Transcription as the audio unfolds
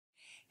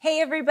Hey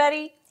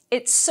everybody,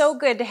 it's so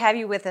good to have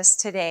you with us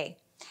today.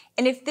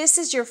 And if this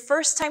is your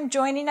first time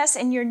joining us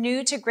and you're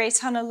new to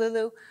Grace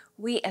Honolulu,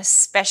 we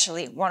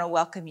especially want to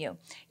welcome you.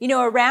 You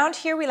know, around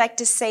here we like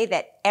to say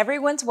that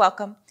everyone's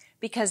welcome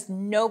because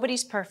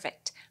nobody's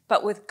perfect,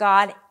 but with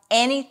God,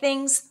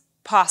 anything's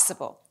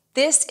possible.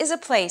 This is a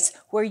place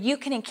where you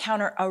can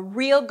encounter a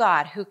real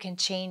God who can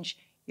change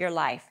your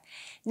life.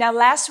 Now,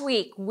 last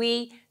week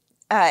we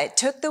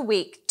took the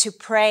week to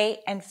pray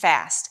and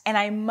fast. And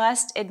I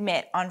must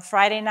admit, on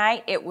Friday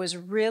night, it was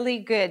really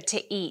good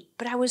to eat.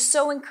 But I was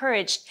so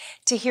encouraged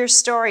to hear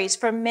stories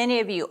from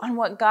many of you on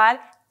what God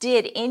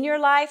did in your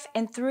life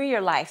and through your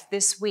life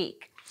this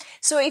week.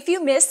 So if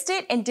you missed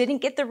it and didn't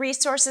get the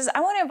resources, I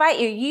want to invite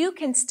you. You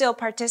can still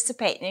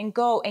participate and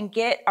go and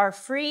get our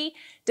free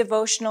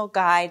devotional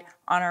guide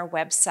on our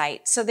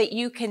website so that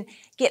you can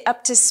get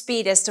up to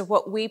speed as to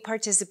what we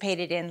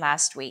participated in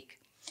last week.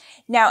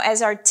 Now,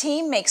 as our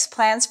team makes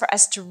plans for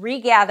us to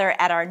regather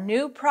at our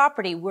new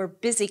property, we're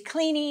busy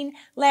cleaning,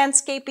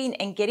 landscaping,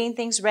 and getting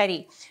things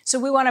ready. So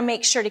we want to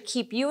make sure to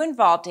keep you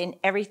involved in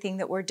everything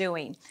that we're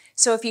doing.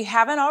 So if you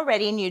haven't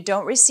already and you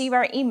don't receive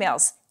our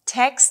emails,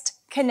 text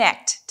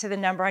CONNECT to the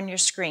number on your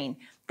screen.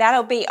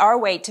 That'll be our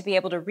way to be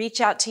able to reach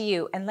out to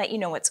you and let you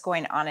know what's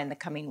going on in the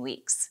coming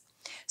weeks.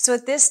 So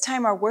at this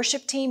time, our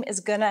worship team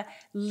is going to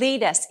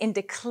lead us in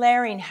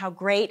declaring how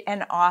great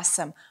and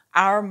awesome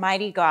our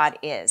mighty God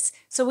is.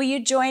 So will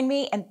you join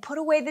me and put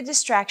away the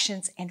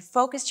distractions and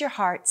focus your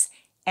hearts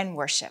and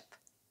worship?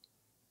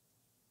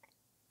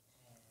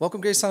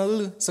 Welcome, Grace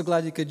Honolulu. So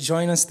glad you could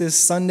join us this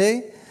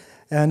Sunday.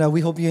 And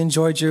we hope you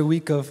enjoyed your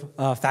week of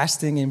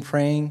fasting and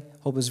praying.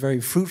 Hope it was very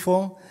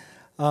fruitful.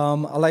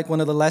 I like one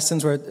of the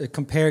lessons where it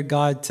compared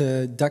God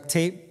to duct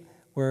tape,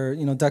 where,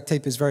 you know, duct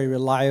tape is very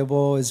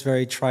reliable, is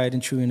very tried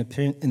and true in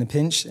a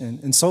pinch,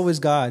 and so is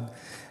God.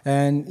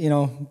 And, you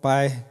know,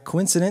 by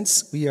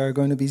coincidence, we are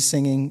going to be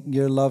singing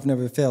Your Love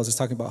Never Fails. It's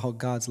talking about how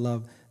God's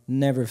love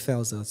never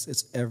fails us.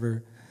 It's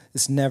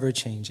never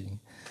changing.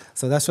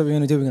 So that's what we're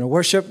going to do. We're going to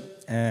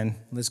worship, and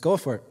let's go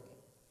for it.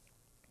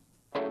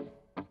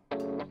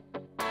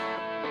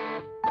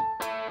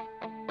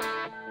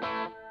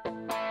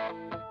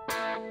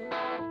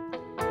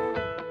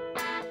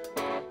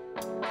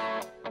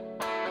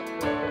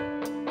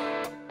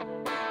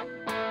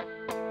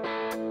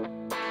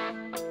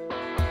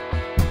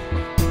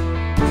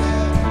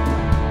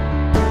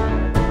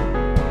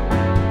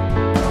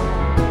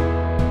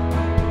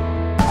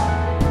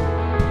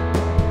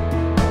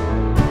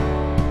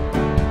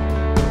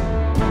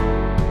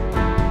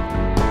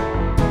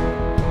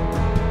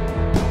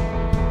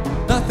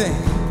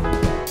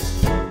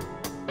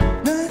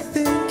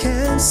 Nothing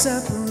can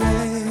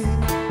separate,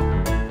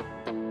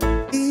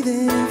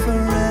 even if I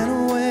ran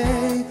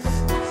away.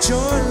 But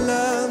your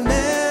love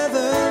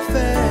never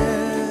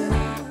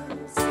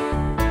fails.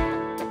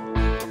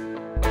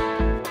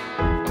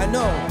 I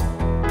know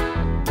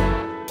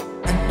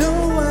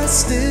I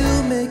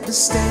still make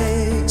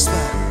mistakes,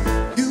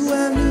 but you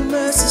have new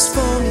mercies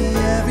for me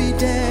every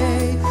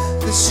day.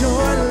 'Cause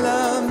your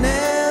love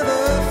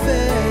never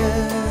fails.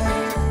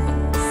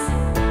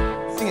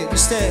 You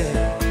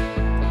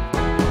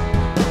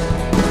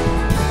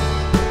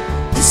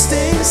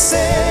stay the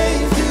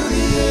same through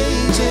the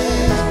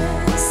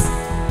ages.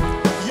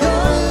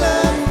 Your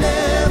love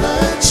never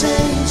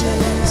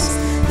changes.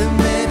 There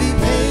may be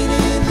pain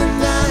in the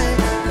night,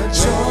 but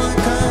joy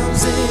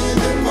comes in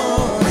the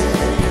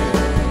morning.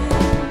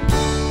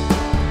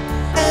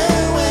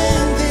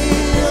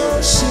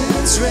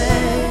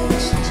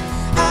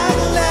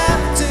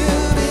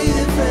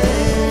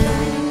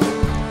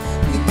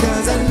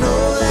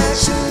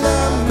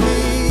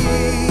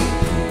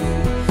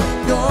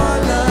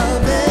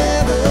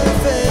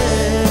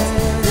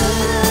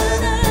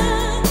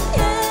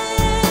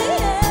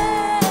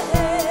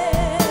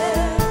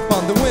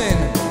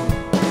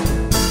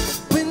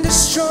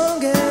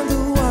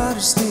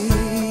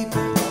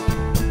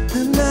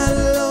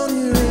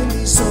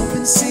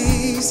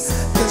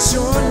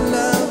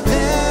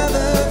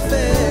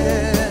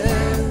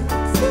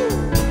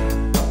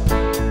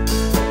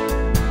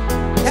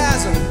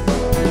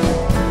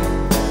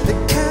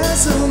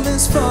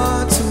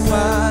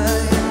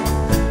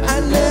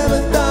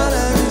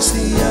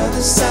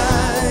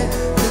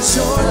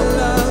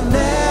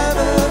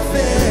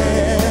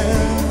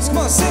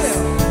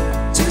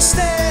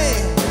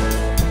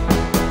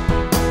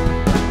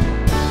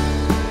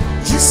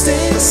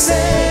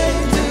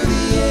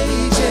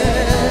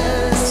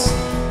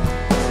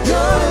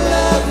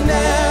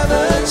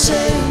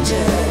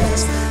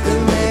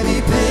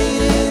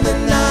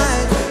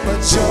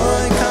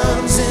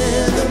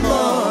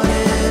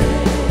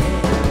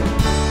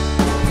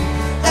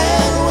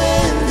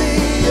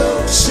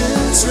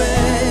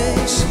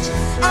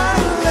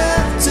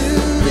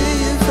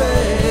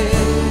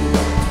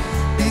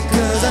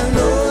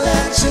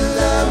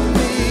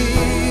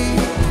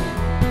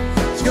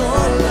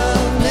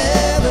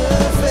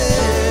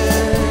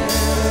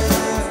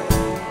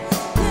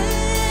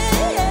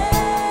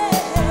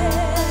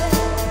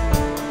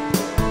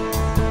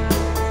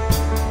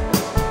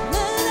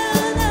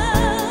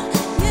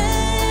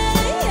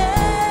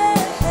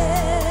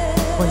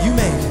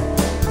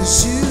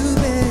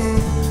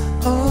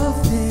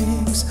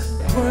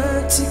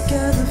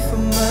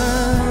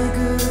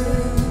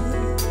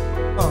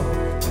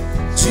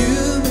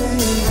 you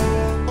make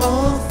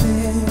all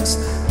things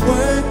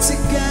work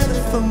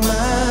together for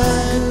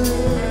my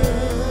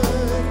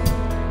good.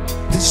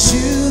 'Cause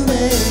you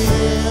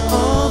make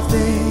all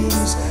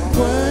things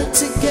work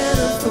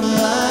together for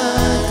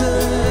my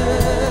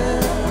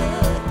good.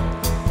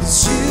 'Cause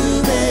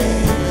you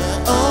make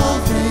all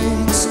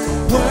things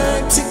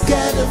work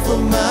together for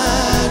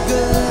my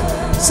good.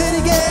 Say it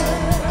again.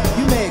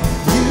 You make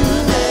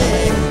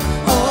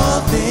all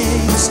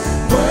things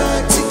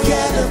work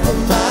together for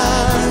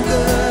my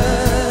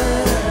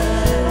good.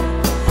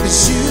 'Cause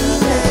you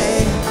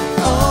make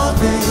all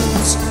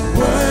things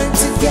work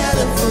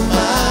together for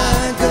my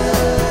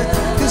good.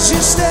 'Cause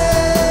you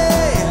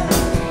stay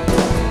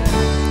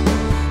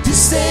the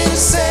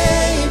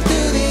same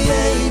through the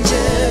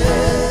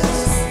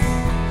ages.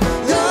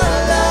 Your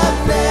love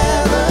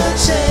never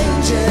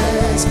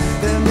changes.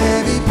 There may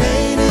be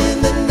pain in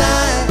the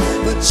night,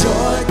 but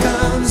joy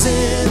comes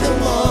in the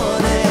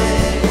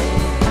morning.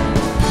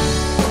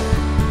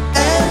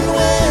 And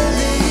when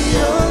the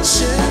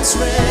oceans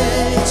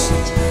rage,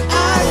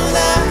 I don't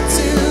have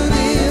to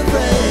be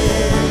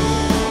afraid,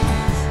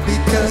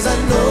 because I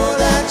know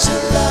that you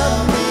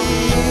love me.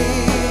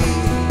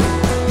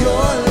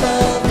 Your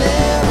love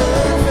never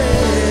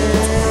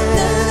fades.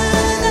 Na,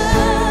 na,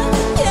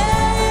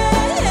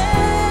 yeah,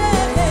 yeah,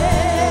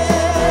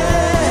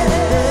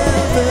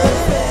 never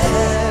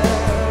fails.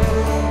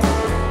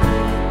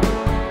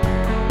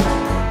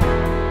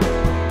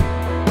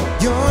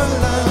 Your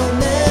love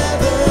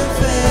never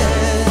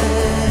fails.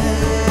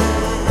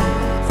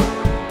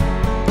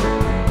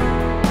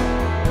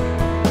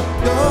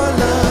 Your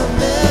love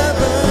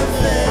never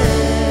fails.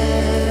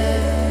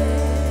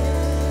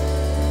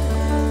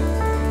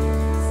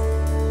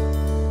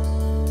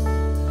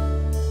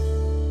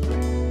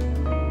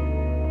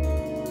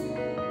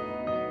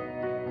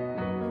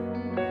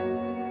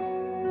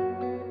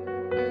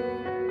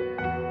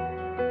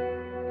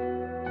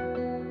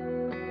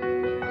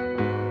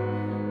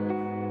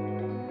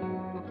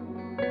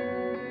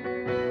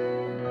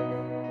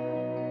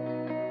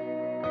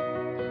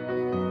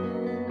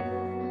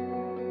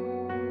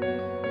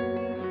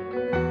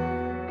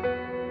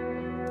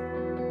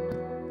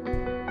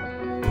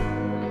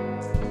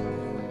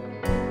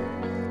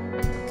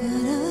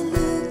 God, I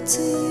look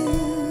to you.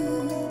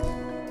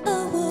 I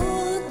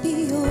won't be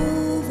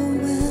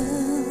overwhelmed.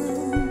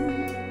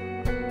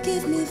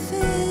 Give me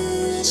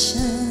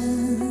vision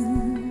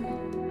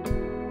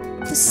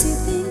to see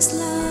things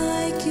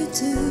like you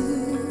do.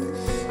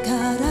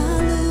 God, I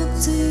look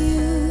to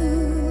you.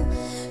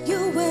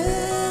 You're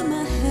where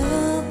my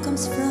help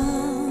comes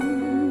from.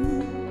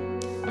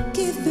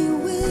 Give me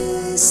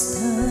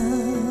wisdom.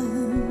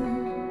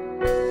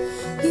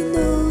 You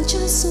know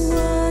just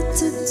what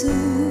to do,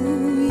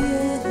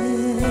 yeah.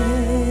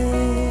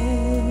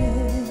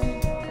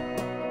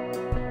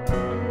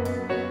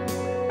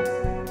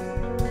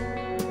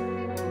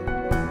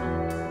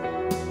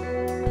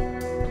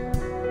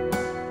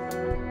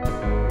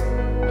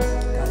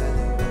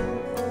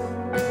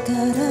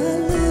 God, I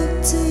look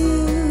to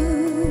you.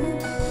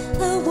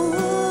 I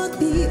won't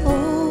be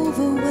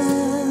overwhelmed.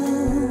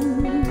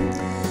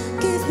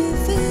 Give me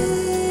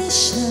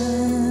vision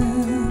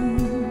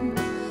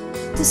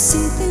to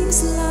see things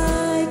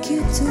like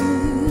you do.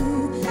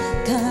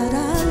 God, I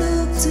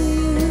look to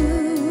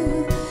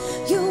you.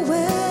 You're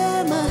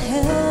where my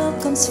help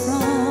comes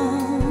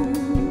from.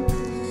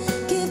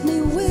 Give me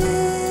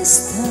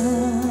wisdom.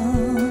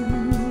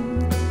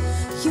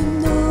 You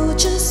know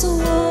just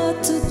what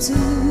to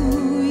do,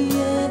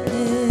 yeah.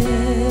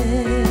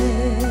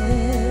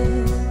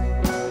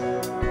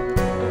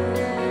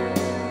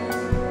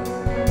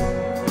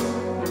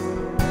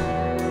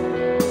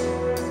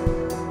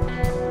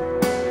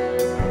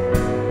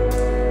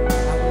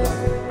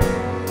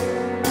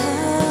 I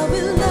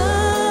will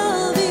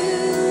love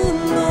you,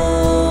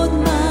 Lord,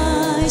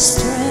 my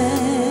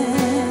strength.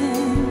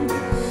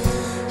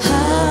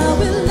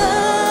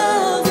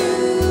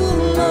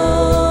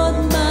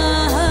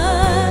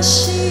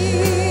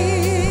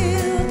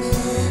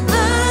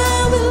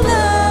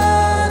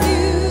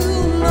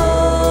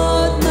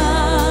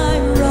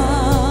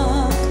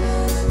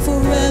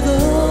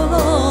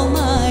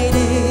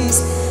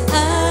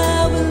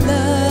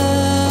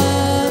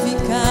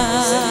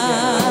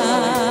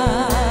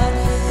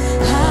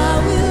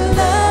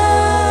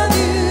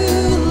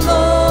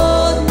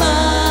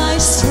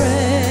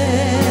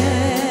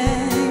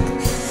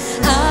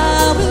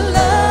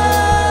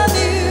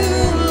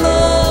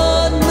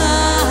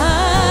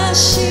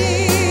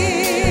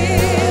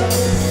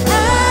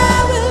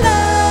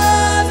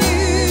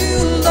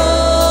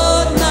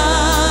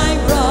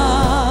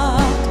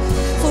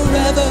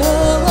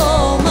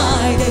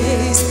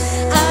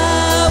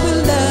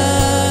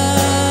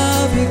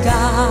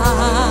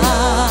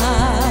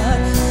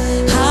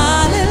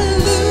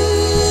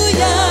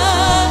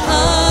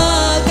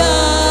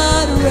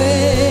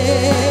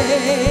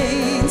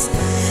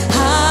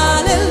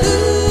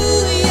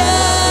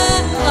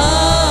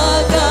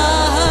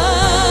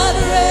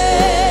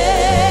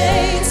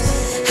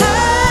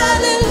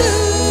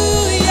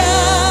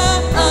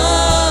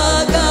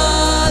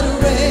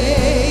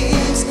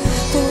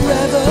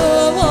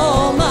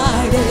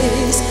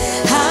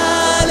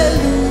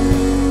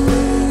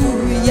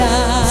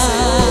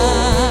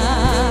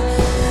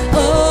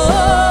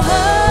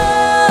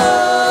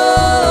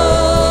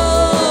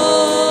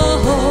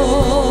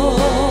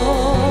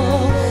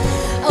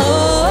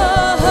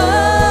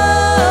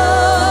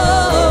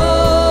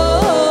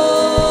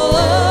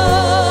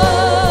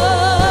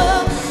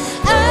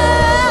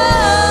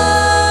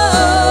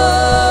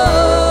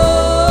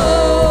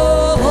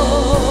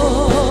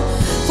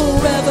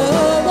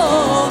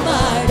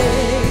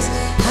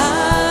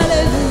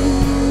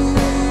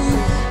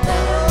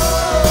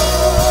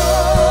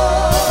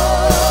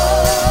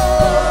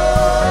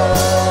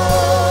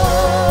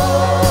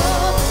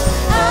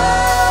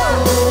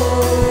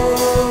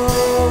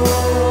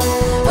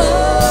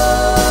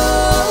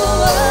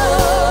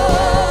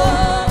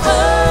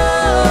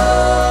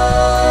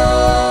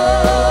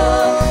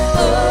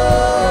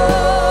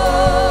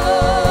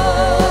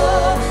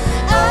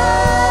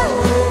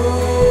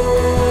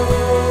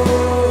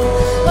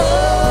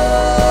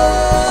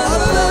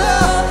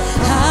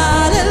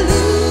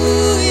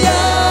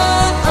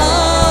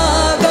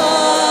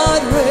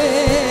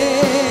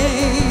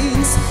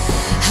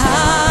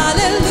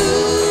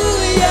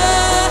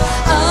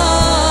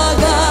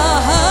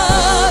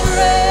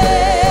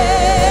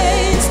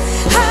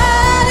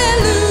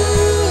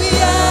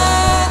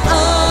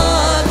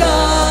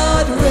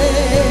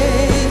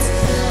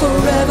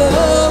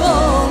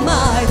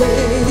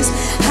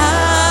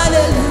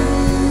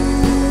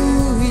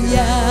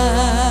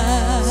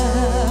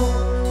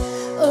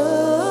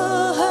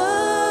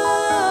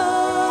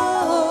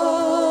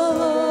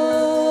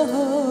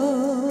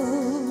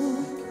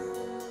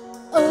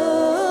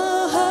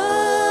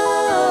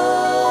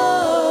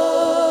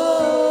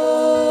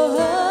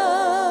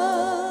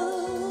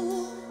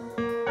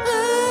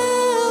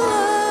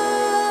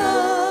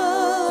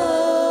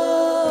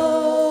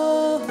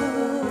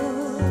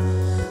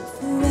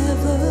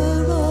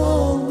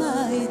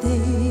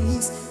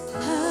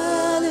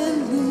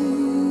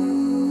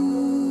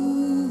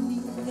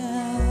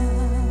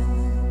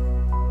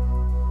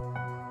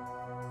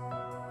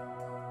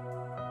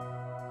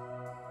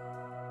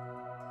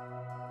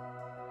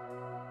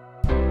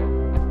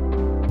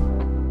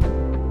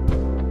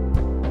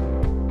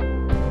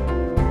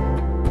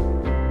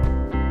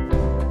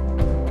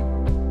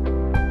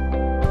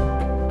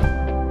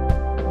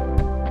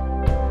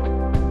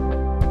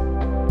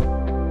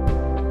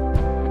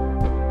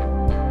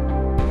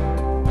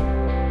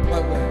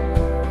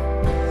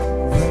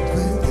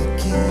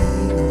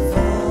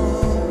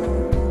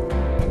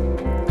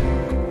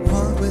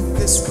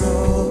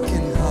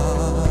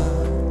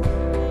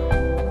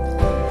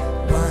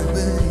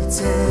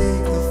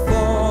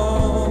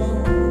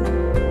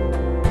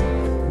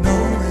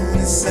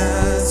 Fearless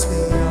as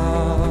we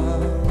are,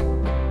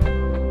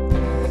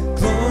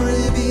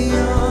 glory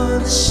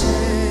beyond the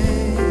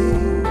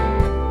shame,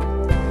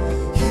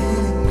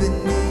 healing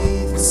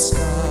beneath the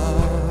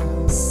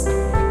scars.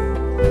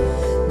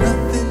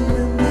 Nothing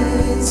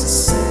remains the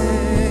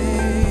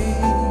same.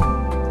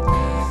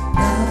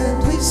 Now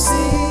that we've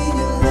seen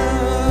your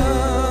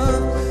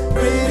love,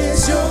 great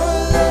is your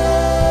love.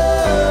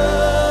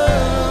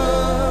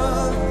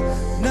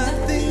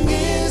 Nothing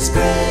is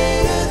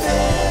greater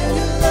than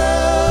your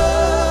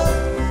love.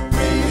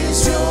 Great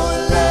is your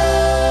love.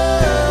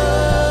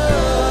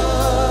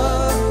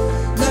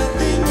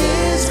 Nothing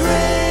is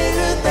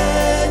greater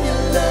than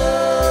your love.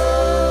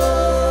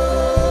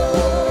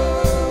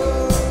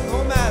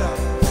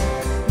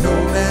 No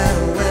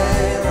matter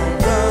where I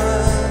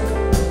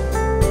run,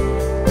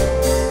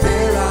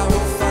 there I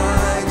will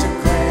find your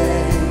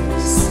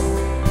grace.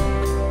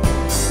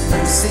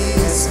 Mercy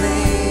has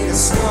made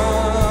us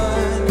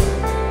one,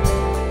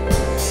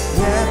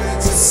 never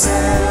to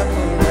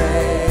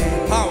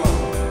separate.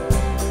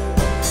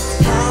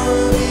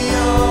 Power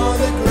beyond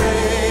the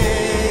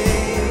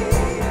grave,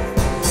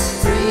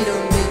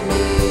 freedom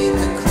beneath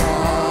the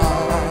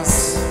cross.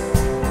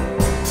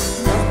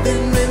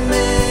 Nothing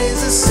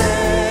remains the same.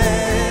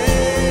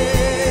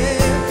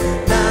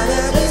 Now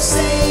that we've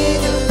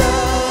seen your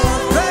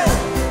love,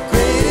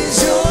 great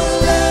is your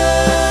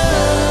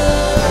love.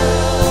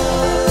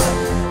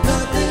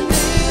 Nothing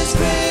is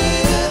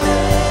greater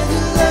than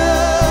your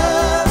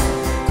love.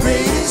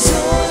 Great is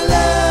your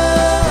love.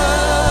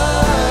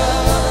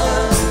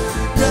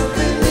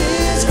 Nothing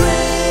is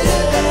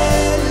greater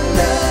than your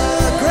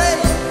love. Great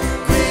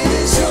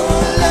is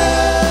your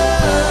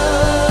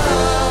love.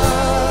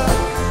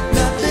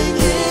 Nothing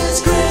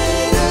is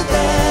greater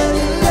than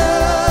your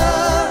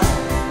love.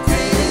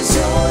 Great is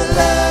your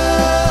love.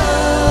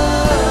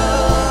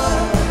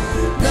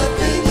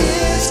 Nothing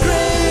is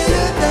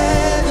greater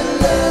than your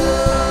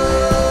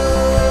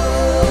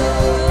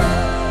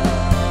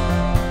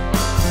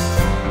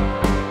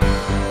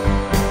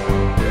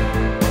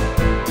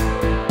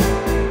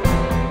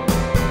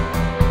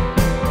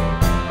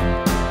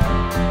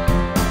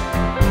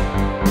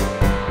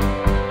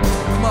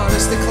Come on,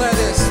 let's declare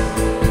this.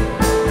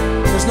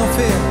 There's no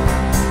fear.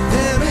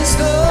 There is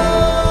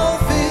no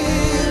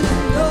fear,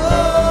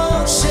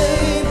 no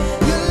shame.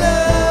 Your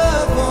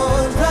love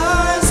won't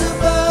rise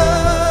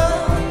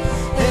above.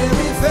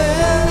 Every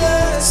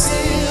failure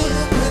sealed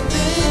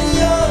within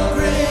your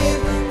grave.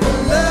 For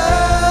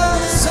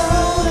love is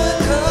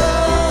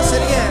overcome. Say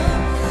it again.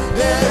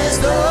 There is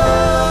no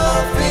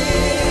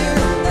fear,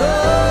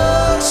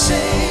 no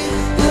shame.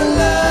 Your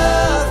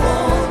love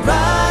won't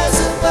rise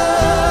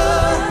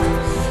above.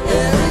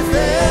 Every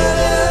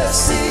failure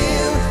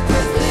sealed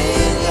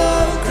within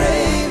your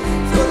grave.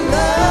 For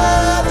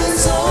love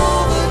is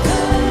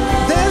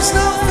overcome. There's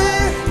no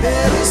fear,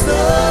 there is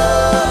no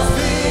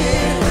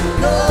fear,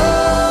 no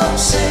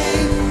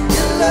shame.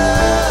 Your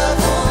love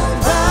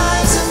won't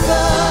rise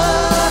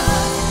above.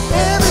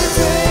 Every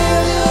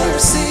failure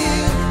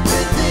sealed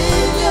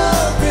within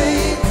your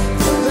grave.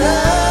 For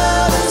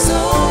love is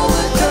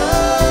overcome.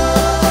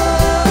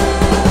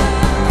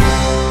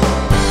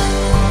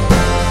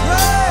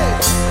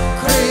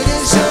 Great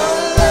is your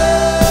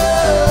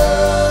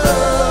love.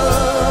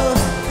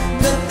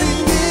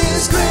 Nothing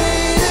is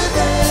greater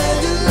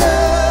than your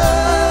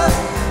love.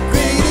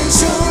 Great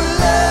is your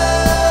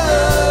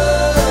love.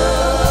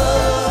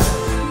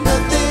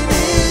 Nothing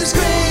is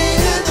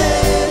greater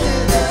than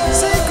your love.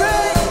 Say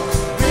great.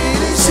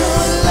 Great is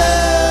your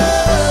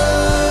love.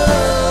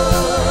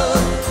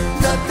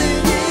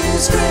 Nothing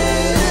is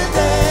greater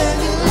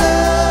than your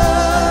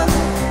love.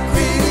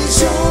 Great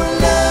is your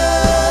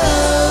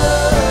love.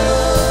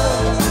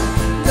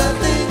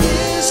 Nothing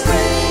is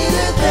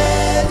greater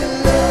than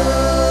your love.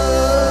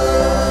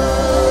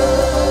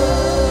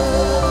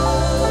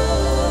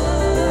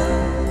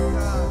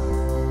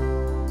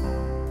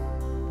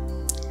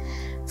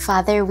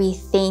 Father, we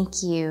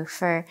thank you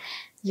for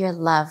your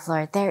love,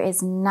 Lord. There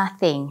is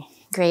nothing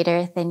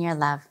greater than your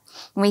love.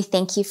 And we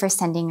thank you for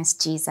sending us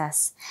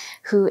Jesus,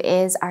 who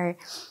is our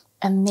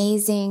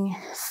amazing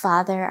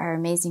Father, our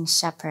amazing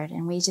Shepherd.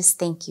 And we just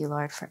thank you,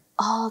 Lord, for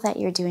all that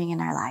you're doing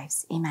in our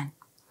lives. Amen.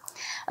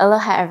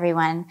 Aloha,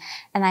 everyone.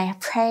 And I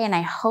pray and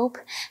I hope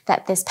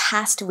that this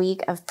past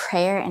week of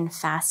prayer and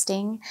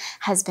fasting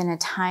has been a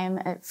time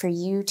for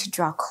you to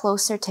draw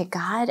closer to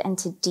God and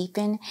to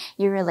deepen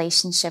your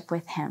relationship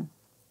with Him.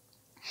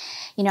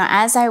 You know,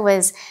 as I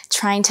was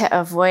trying to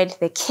avoid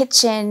the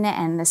kitchen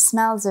and the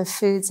smells of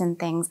foods and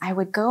things, I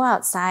would go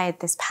outside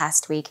this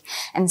past week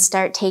and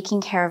start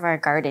taking care of our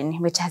garden,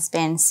 which has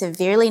been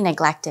severely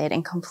neglected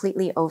and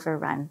completely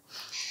overrun.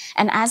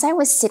 And as I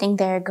was sitting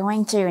there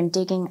going through and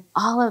digging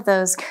all of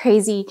those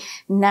crazy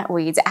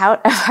nutweeds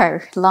out of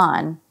our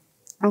lawn,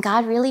 And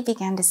God really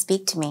began to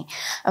speak to me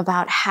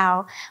about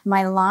how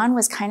my lawn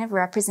was kind of a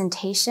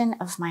representation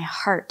of my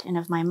heart and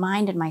of my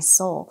mind and my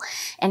soul,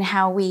 and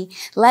how we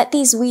let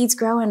these weeds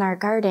grow in our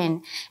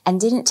garden and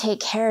didn't take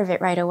care of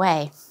it right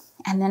away.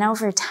 And then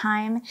over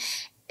time,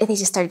 they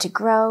just started to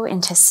grow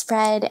and to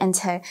spread and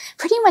to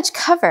pretty much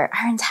cover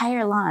our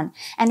entire lawn.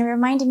 And it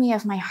reminded me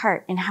of my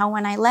heart and how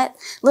when I let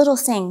little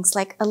things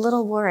like a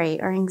little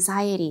worry or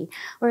anxiety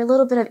or a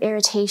little bit of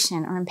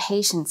irritation or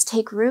impatience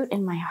take root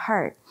in my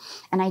heart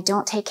and I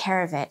don't take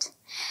care of it,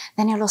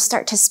 then it'll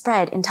start to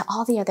spread into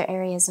all the other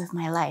areas of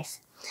my life.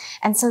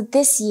 And so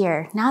this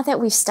year, now that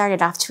we've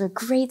started off to a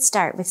great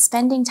start with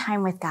spending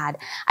time with God,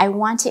 I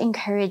want to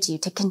encourage you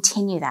to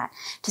continue that,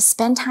 to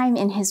spend time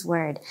in His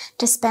Word,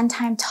 to spend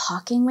time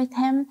talking with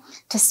Him,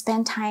 to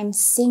spend time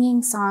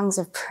singing songs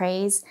of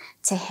praise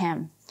to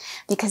Him.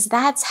 Because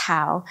that's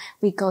how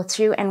we go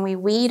through and we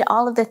weed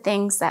all of the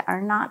things that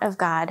are not of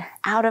God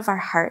out of our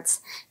hearts,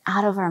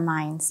 out of our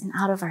minds, and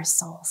out of our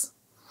souls.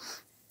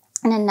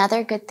 And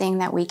another good thing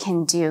that we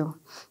can do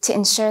to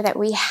ensure that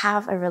we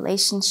have a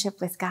relationship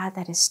with God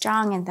that is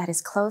strong and that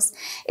is close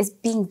is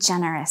being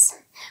generous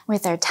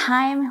with our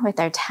time, with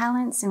our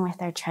talents, and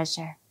with our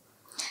treasure.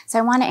 So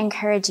I want to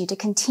encourage you to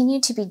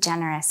continue to be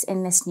generous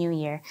in this new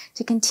year,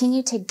 to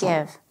continue to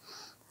give,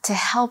 to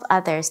help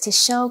others, to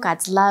show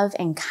God's love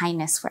and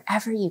kindness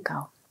wherever you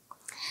go.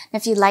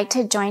 If you'd like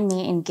to join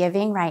me in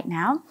giving right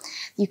now,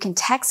 you can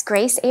text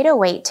Grace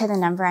 808 to the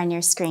number on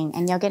your screen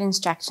and you'll get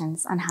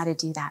instructions on how to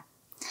do that.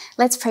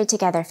 Let's pray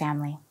together,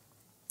 family.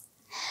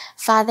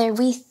 Father,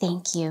 we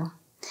thank you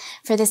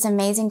for this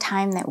amazing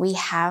time that we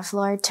have,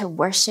 Lord, to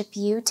worship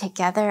you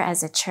together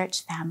as a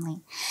church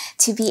family,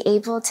 to be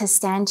able to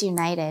stand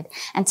united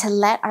and to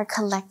let our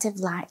collective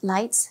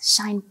lights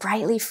shine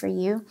brightly for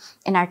you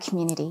in our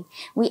community.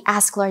 We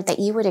ask, Lord, that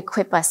you would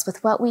equip us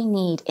with what we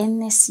need in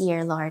this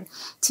year, Lord,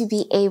 to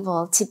be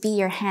able to be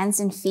your hands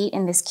and feet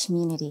in this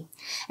community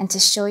and to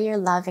show your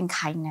love and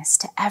kindness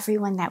to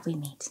everyone that we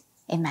meet.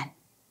 Amen.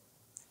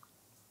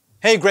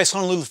 Hey, Grace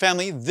Honolulu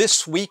family.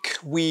 This week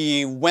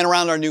we went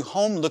around our new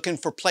home looking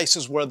for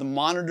places where the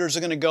monitors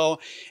are going to go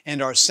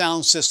and our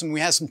sound system.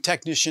 We had some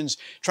technicians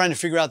trying to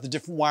figure out the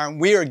different wiring.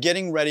 We are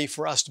getting ready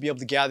for us to be able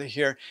to gather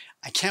here.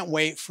 I can't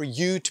wait for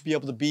you to be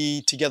able to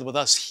be together with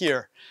us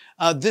here.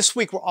 This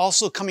week we're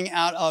also coming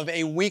out of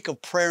a week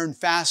of prayer and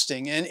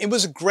fasting, and it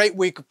was a great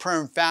week of prayer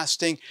and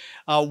fasting.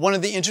 One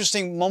of the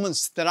interesting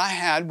moments that I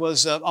had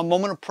was a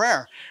moment of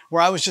prayer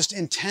where I was just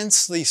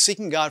intensely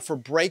seeking God for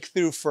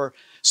breakthrough for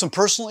some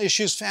personal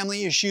issues,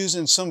 family issues,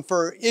 and some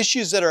for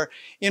issues that are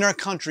in our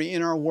country,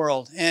 in our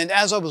world. And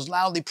as I was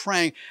loudly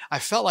praying, I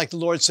felt like the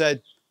Lord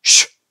said,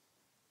 shh.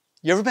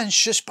 You ever been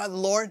shushed by the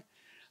Lord?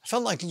 I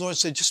felt like the Lord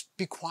said, just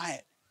be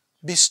quiet,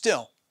 be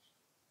still.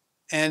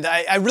 And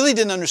I really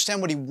didn't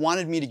understand what He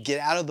wanted me to get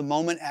out of the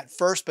moment at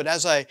first, but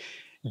as I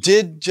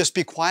did just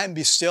be quiet and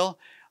be still,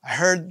 I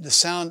heard the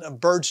sound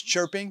of birds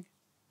chirping.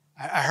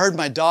 I heard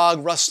my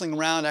dog rustling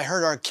around. I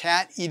heard our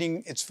cat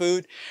eating its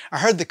food. I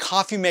heard the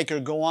coffee maker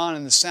go on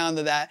and the sound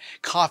of that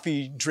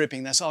coffee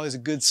dripping. That's always a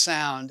good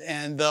sound.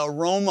 And the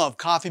aroma of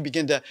coffee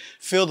began to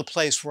fill the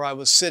place where I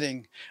was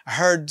sitting. I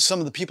heard some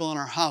of the people in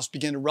our house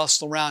begin to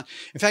rustle around.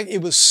 In fact,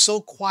 it was so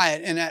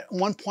quiet. And at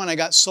one point I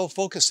got so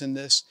focused in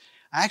this,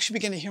 I actually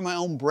began to hear my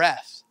own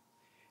breath.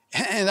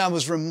 And I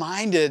was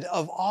reminded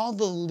of all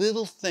the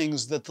little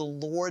things that the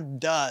Lord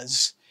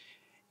does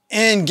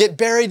and get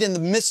buried in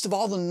the midst of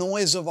all the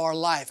noise of our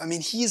life. I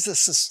mean, He's the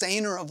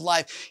sustainer of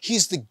life.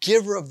 He's the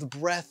giver of the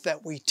breath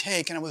that we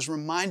take. And I was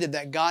reminded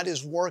that God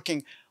is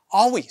working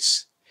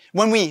always.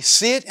 When we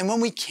see it and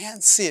when we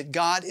can't see it,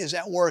 God is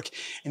at work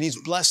and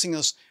He's blessing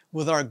us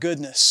with our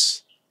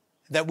goodness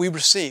that we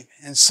receive.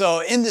 And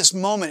so in this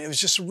moment, it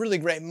was just a really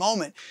great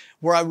moment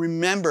where I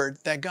remembered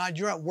that God,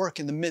 you're at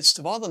work in the midst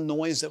of all the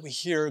noise that we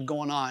hear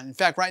going on. In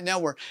fact, right now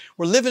we're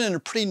living in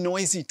a pretty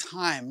noisy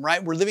time,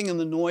 right? We're living in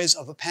the noise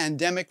of a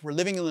pandemic. We're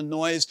living in the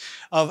noise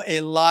of a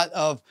lot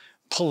of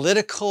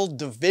political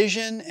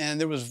division, and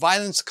there was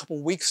violence a couple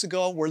weeks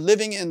ago. We're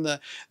living in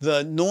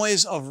the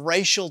noise of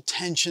racial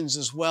tensions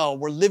as well.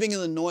 We're living in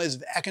the noise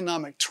of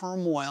economic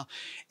turmoil.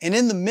 And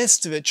in the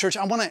midst of it, church,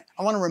 I want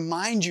to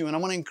remind you and I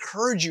want to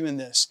encourage you in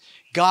this.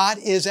 God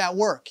is at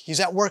work. He's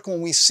at work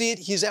when we see it.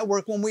 He's at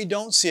work when we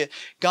don't see it.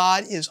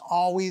 God is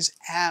always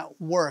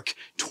at work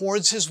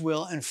towards His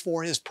will and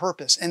for His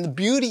purpose. And the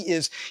beauty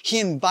is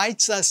He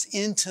invites us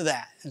into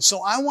that. And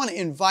so I want to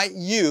invite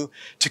you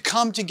to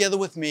come together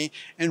with me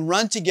and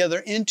run together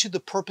into the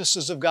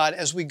purposes of God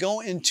as we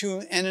go into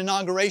an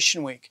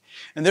inauguration week.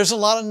 And there's a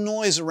lot of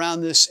noise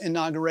around this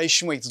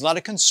inauguration week. There's a lot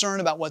of concern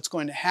about what's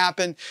going to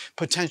happen,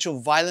 potential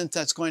violence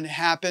that's going to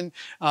happen.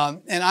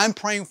 And I'm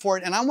praying for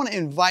it. And I want to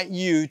invite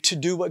you to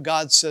do what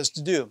God says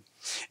to do.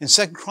 In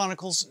 2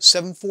 Chronicles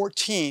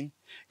 7:14,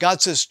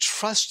 God says,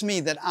 trust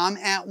me that I'm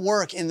at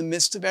work in the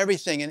midst of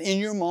everything. And in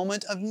your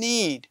moment of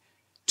need,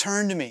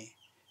 turn to me.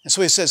 And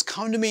so He says,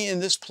 come to me in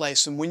this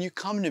place. And when you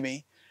come to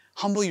me,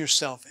 humble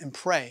yourself and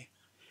pray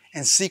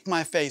and seek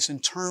my face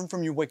and turn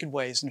from your wicked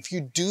ways. And if you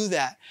do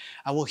that,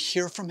 I will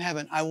hear from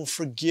heaven. I will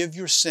forgive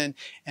your sin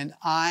and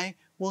I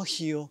will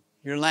heal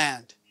your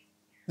land.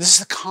 This is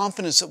the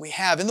confidence that we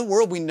have. In the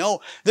world, we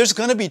know there's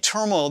going to be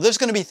turmoil. There's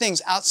going to be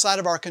things outside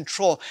of our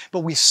control.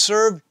 But we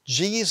serve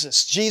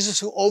Jesus, Jesus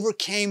who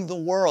overcame the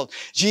world,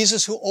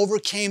 Jesus who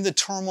overcame the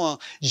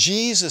turmoil,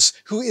 Jesus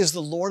who is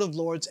the Lord of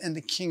Lords and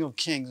the King of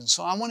Kings. And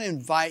so I want to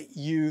invite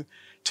you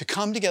to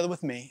come together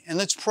with me and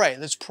let's pray.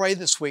 Let's pray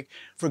this week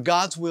for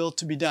God's will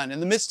to be done.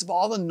 In the midst of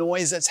all the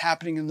noise that's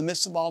happening, in the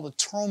midst of all the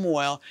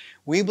turmoil,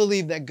 we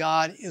believe that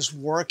God is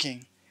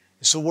working.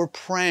 So we're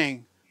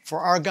praying for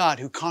our God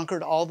who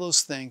conquered all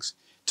those things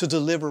to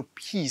deliver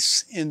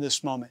peace in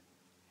this moment.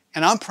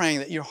 And I'm praying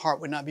that your heart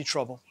would not be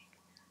troubled.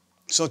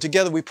 So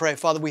together we pray,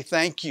 Father, we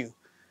thank you.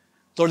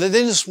 Lord, that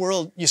in this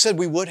world, you said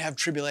we would have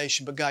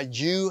tribulation, but God,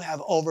 you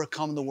have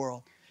overcome the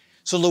world.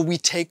 So Lord, we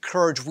take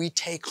courage, we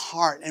take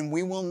heart, and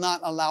we will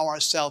not allow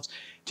ourselves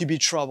to be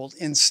troubled.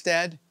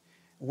 Instead,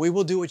 we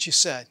will do what you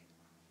said.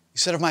 You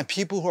said, if my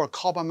people who are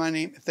called by my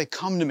name, if they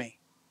come to me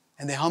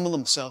and they humble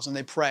themselves and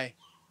they pray,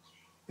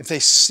 if they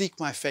seek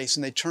my face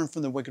and they turn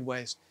from their wicked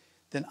ways,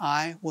 then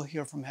I will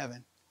hear from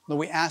heaven. Lord,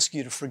 we ask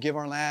you to forgive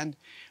our land.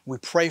 We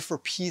pray for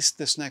peace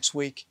this next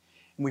week,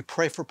 and we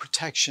pray for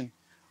protection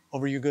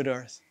over your good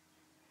earth.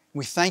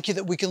 We thank you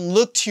that we can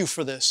look to you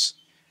for this,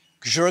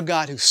 because you're a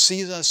God who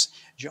sees us.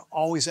 You're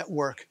always at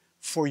work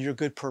for your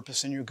good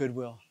purpose and your good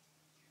will.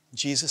 In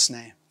Jesus'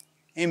 name,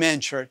 amen,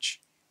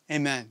 church.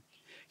 Amen.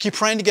 Keep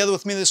praying together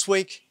with me this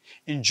week.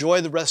 Enjoy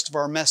the rest of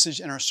our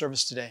message and our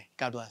service today.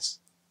 God bless.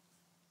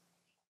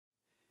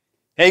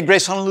 Hey,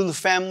 Grace Honolulu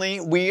family,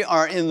 we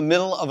are in the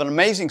middle of an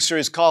amazing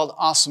series called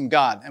Awesome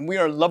God. And we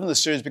are loving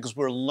this series because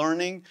we're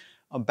learning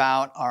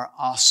about our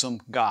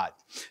awesome God.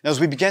 Now, as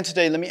we begin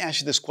today, let me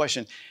ask you this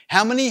question.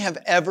 How many have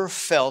ever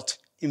felt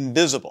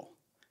invisible?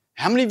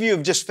 How many of you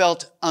have just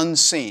felt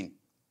unseen?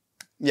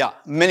 Yeah,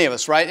 many of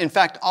us, right? In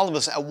fact, all of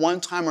us at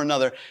one time or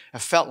another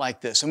have felt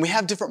like this. And we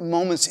have different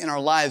moments in our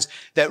lives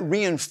that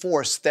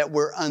reinforce that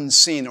we're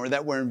unseen or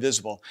that we're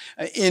invisible.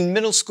 In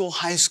middle school,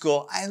 high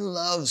school, I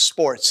loved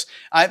sports.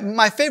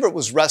 My favorite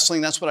was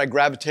wrestling. That's what I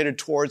gravitated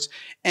towards.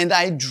 And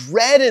I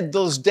dreaded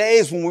those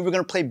days when we were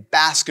going to play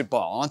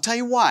basketball. I'll tell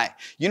you why.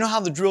 You know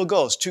how the drill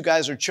goes. Two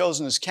guys are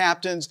chosen as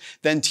captains,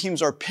 then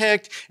teams are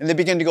picked, and they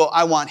begin to go,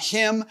 I want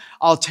him,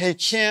 I'll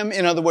take him.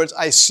 In other words,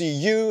 I see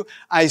you.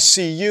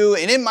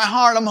 And in my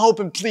heart, I'm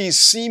hoping, please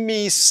see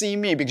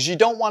me, because you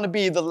don't want to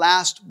be the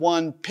last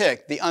one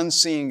picked, the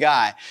unseen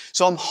guy.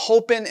 So I'm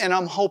hoping.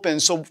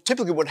 So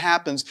typically what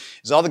happens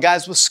is all the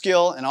guys with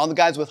skill and all the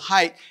guys with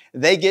height,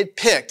 they get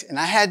picked. And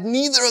I had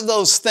neither of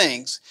those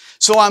things.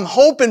 So I'm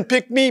hoping,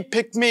 pick me.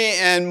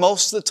 And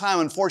most of the time,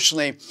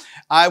 unfortunately,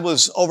 I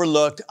was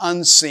overlooked,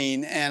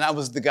 unseen, and I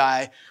was the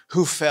guy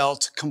who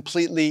felt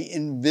completely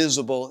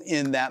invisible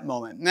in that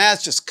moment. And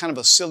that's just kind of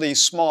a silly,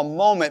 small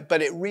moment,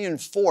 but it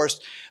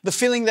reinforced the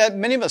feeling that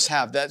many of us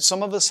have, that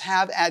some of us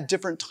have at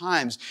different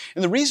times.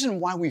 And the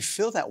reason why we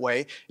feel that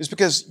way is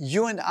because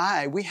you and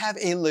I, we have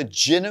a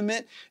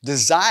legitimate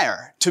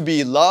desire to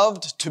be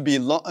loved, to be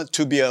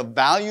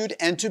valued,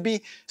 and to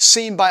be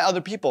seen by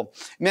other people.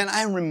 Man,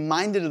 I'm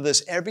reminded of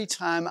this every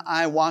time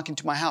I walk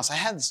into my house. I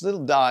have this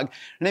little dog,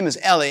 her name is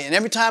Ellie, and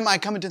every time I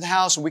come into the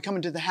house or we come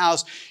into the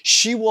house,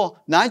 she will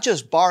not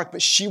just bark,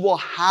 but she will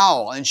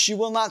howl, and she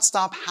will not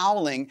stop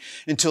howling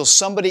until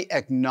somebody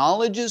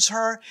acknowledges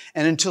her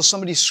and until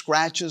somebody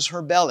scratches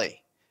her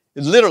belly.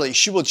 Literally,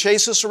 she will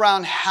chase us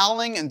around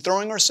howling and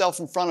throwing herself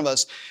in front of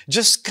us,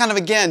 just kind of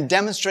again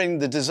demonstrating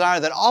the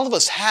desire that all of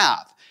us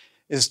have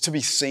is to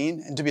be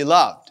seen and to be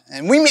loved.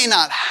 And we may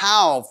not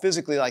howl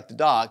physically like the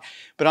dog,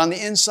 but on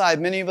the inside,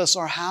 many of us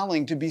are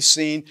howling to be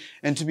seen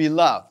and to be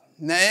loved.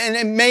 And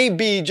it may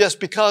be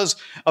just because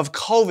of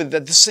COVID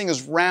that this thing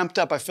is ramped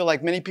up. I feel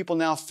like many people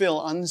now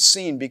feel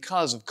unseen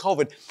because of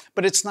COVID.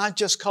 But it's not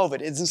just COVID.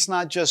 It's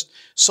not just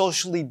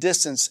socially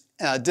distancing,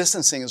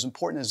 as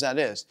important as that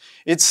is.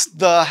 It's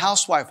the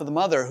housewife or the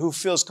mother who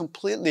feels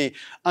completely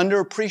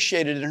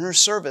underappreciated in her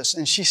service,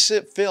 and she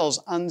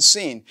feels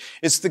unseen.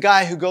 It's the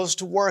guy who goes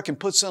to work and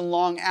puts in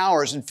long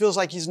hours and feels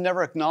like he's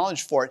never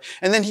acknowledged for it.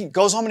 And then he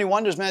goes home and he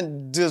wonders,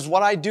 man, does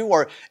what I do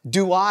or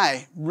do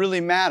I really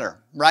matter?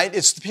 Right?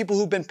 It's the people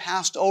who've been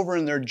passed over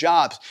in their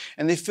jobs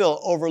and they feel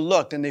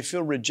overlooked and they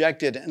feel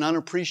rejected and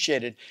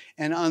unappreciated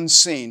and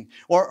unseen.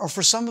 Or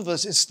for some of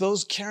us, it's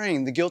those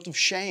carrying the guilt of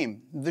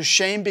shame, the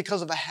shame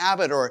because of a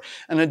habit or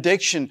an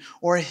addiction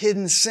or a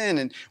hidden sin.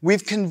 And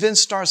we've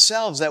convinced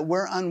ourselves that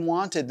we're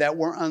unwanted, that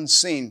we're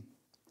unseen.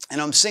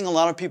 And I'm seeing a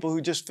lot of people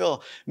who just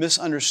feel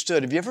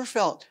misunderstood. Have you ever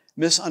felt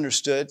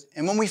misunderstood?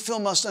 And when we feel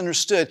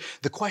misunderstood,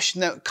 the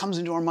question that comes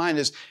into our mind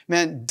is,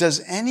 man,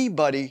 does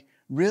anybody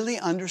really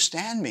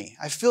understand me?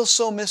 I feel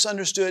so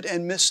misunderstood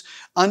and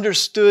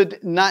misunderstood,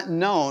 not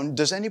known.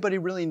 Does anybody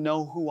really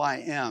know who I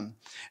am?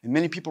 And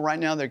many people right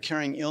now, they're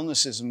carrying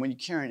illnesses. And when you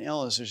carry an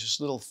illness, there's this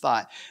little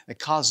thought that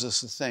causes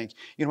us to think,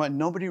 you know what,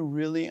 nobody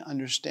really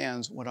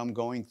understands what I'm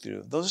going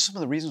through. Those are some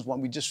of the reasons why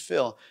we just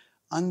feel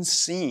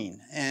unseen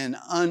and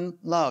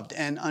unloved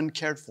and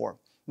uncared for.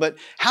 But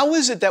how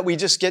is it that we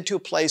just get to a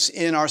place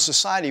in our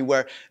society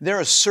where there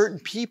are certain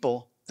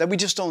people that we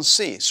just don't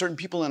see, certain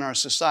people in our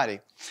society.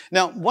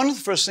 Now, one of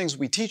the first things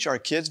we teach our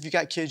kids, if you've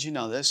got kids, you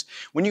know this,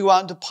 when you go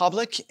out into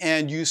public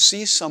and you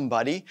see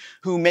somebody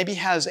who maybe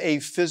has a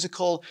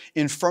physical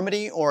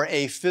infirmity or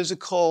a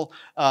physical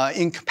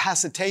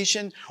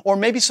incapacitation, or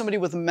maybe somebody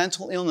with a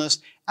mental illness,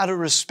 out of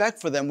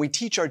respect for them, we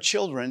teach our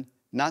children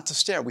not to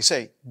stare. We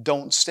say,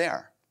 don't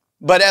stare.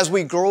 But as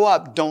we grow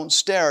up, don't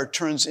stare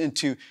turns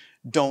into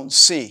don't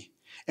see.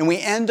 And we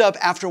end up,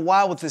 after a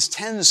while, with this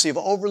tendency of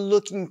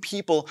overlooking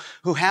people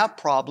who have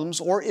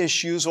problems or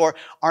issues or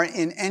are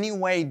in any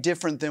way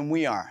different than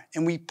we are.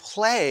 And we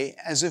play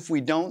as if we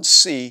don't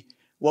see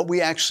what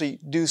we actually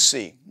do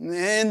see.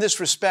 In this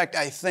respect,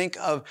 I think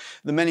of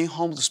the many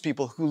homeless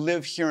people who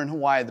live here in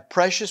Hawaii, the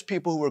precious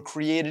people who were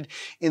created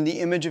in the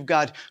image of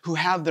God, who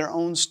have their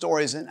own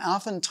stories. And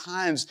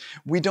oftentimes,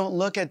 we don't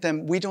look at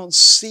them, we don't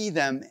see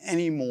them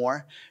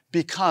anymore,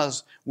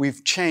 because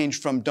we've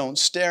changed from don't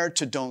stare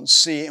to don't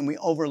see, and we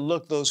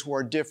overlook those who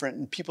are different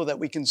and people that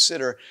we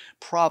consider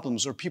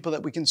problems or people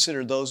that we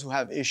consider those who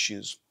have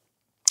issues.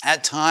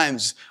 At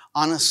times,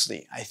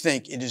 honestly, I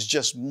think it is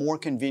just more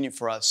convenient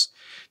for us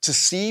to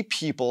see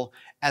people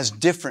as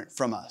different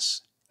from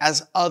us,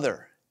 as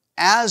other,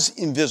 as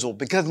invisible,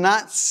 because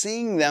not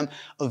seeing them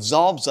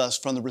absolves us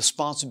from the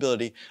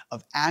responsibility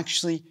of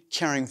actually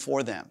caring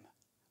for them.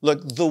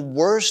 Look, the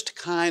worst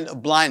kind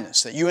of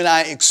blindness that you and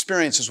I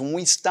experience is when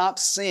we stop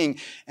seeing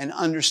and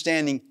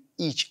understanding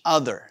each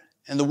other.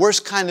 And the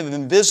worst kind of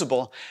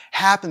invisible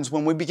happens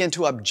when we begin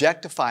to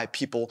objectify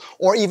people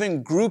or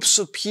even groups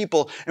of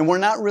people, and we're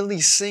not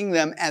really seeing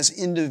them as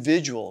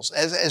individuals,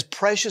 as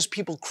precious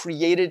people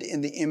created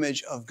in the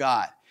image of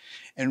God.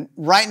 And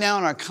right now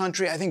in our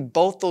country, I think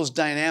both those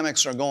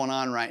dynamics are going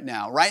on right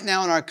now. Right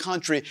now in our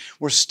country,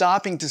 we're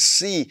stopping to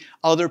see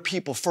other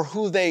people for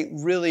who they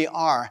really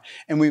are.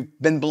 And we've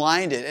been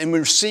blinded. And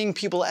we're seeing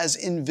people as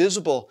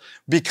invisible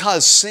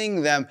because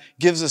seeing them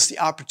gives us the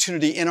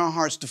opportunity in our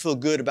hearts to feel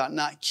good about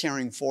not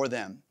caring for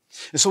them.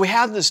 And so we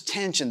have this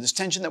tension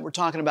that we're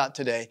talking about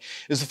today,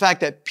 is the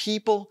fact that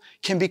people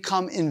can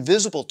become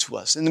invisible to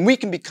us, and we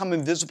can become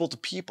invisible to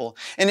people.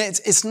 And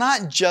it's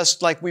not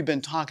just like we've been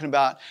talking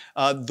about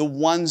the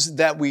ones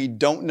that we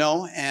don't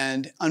know,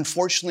 and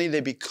unfortunately they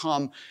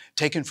become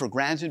taken for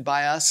granted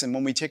by us, and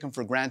when we take them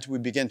for granted, we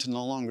begin to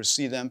no longer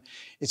see them.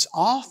 It's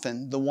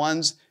often the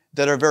ones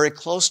that are very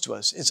close to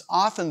us. It's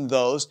often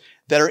those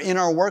that are in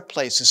our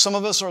workplaces. Some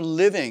of us are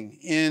living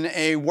in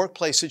a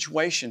workplace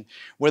situation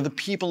where the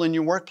people in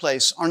your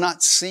workplace are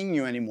not seeing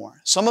you anymore.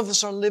 Some of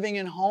us are living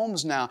in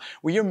homes now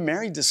where you're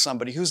married to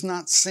somebody who's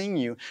not seeing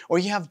you, or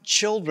you have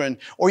children,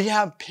 or you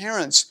have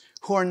parents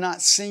who are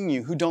not seeing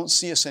you, who don't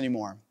see us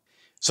anymore.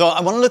 So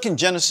I want to look in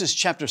Genesis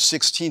chapter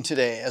 16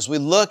 today as we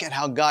look at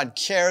how God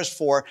cares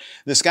for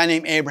this guy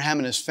named Abraham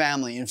and his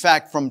family. In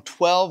fact, from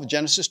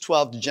Genesis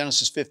 12 to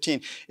Genesis 15,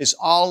 it's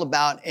all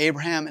about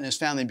Abraham and his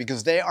family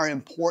because they are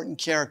important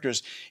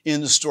characters in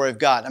the story of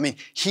God. I mean,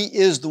 he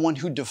is the one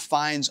who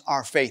defines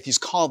our faith. He's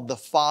called the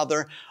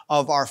father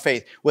of our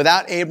faith.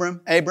 Without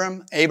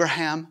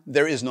Abraham,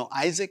 there is no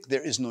Isaac,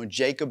 there is no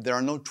Jacob, there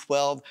are no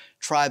 12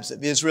 tribes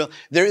of Israel,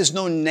 there is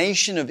no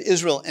nation of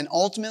Israel, and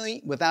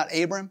ultimately, without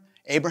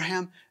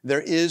Abraham, there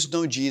is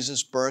no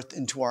Jesus birthed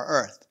into our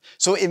earth.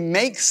 So it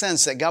makes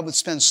sense that God would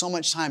spend so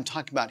much time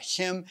talking about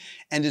him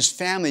and his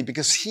family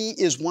because he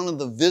is one of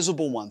the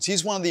visible ones.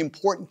 He's one of the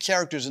important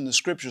characters in the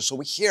scriptures. So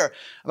we hear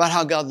about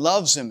how God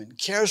loves him and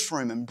cares for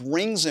him and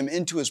brings him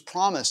into his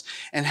promise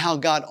and how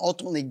God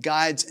ultimately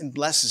guides and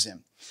blesses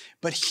him.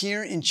 But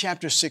here in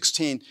chapter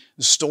 16,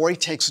 the story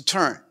takes a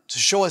turn to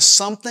show us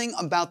something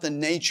about the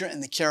nature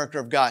and the character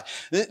of God.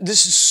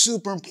 This is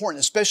super important,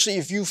 especially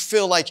if you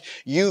feel like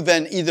you've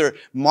been either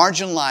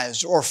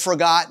marginalized or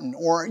forgotten,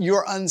 or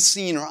you're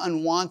unseen or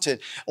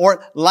unwanted,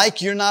 or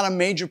like you're not a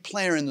major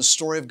player in the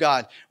story of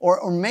God,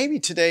 or maybe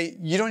today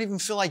you don't even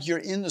feel like you're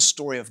in the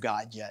story of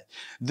God yet.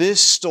 This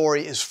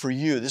story is for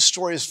you. This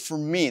story is for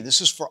me.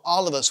 This is for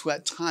all of us who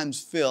at times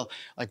feel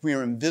like we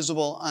are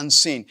invisible,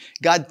 unseen.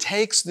 God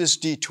takes this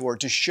detour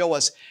to show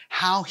us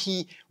how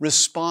he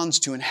responds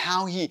to and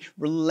how he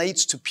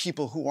relates to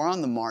people who are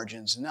on the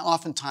margins and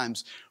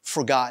oftentimes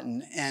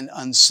forgotten and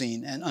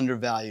unseen and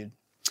undervalued.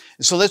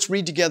 And so let's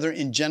read together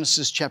in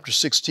Genesis chapter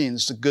 16.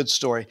 This is a good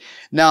story.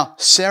 Now,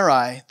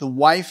 Sarai, the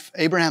wife,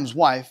 Abraham's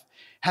wife,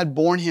 had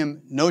borne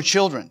him no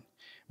children,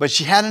 but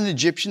she had an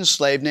Egyptian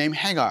slave named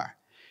Hagar.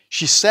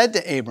 She said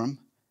to Abram,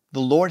 "The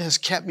Lord has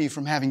kept me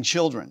from having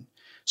children.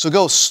 So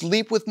go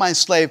sleep with my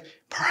slave.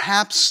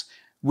 Perhaps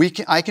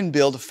I can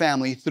build a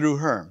family through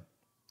her."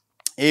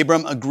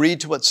 Abram agreed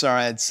to what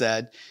Sarai had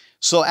said.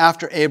 So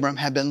after Abram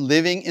had been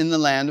living in the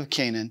land of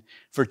Canaan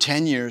for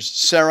 10 years,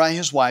 Sarai,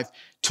 his wife,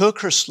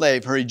 took her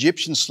slave, her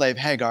Egyptian slave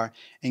Hagar,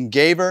 and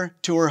gave her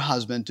to her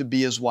husband to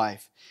be his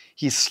wife.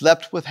 He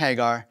slept with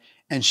Hagar,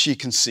 and she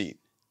conceived.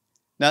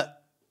 Now,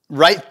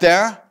 right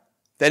there,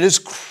 that is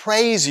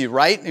crazy,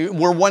 right?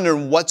 We're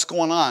wondering what's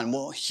going on.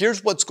 Well,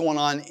 here's what's going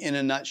on in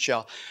a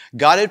nutshell.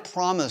 God had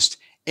promised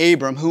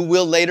Abram, who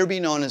will later be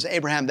known as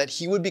Abraham, that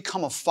he would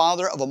become a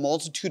father of a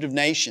multitude of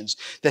nations,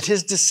 that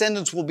his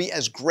descendants will be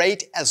as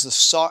great as the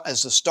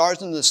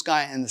stars in the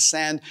sky and the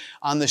sand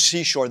on the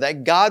seashore,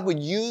 that God would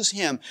use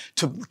him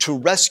to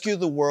rescue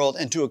the world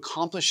and to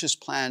accomplish his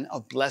plan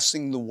of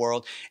blessing the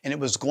world. And it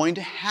was going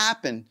to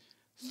happen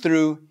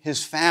through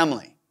his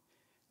family.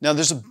 Now,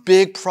 there's a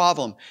big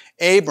problem.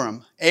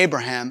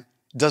 Abraham,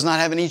 does not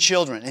have any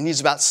children, and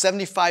he's about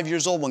 75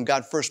 years old when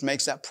God first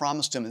makes that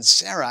promise to him, and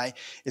Sarai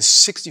is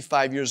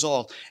 65 years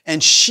old.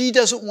 And she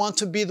doesn't want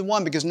to be the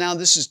one, because now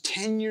this is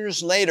 10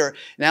 years later.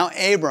 Now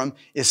Abram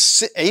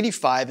is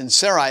 85 and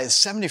Sarai is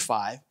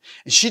 75,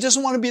 and she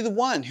doesn't want to be the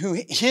one who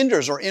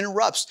hinders or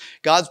interrupts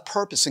God's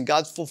purpose and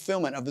God's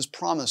fulfillment of his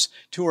promise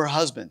to her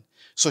husband.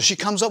 So she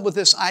comes up with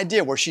this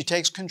idea where she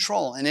takes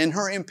control, and in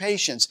her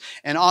impatience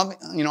and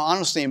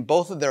honestly in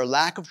both of their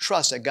lack of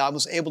trust that God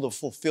was able to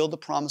fulfill the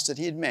promise that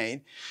he had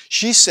made,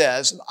 she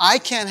says, I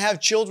can't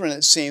have children,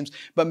 it seems,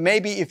 but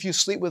maybe if you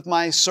sleep with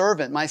my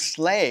servant, my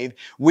slave,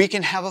 we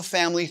can have a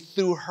family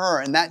through her,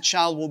 and that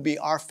child will be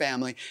our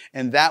family,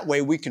 and that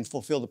way we can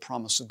fulfill the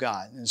promise of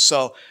God. And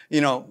so,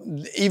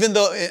 even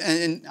though,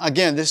 and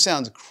again, this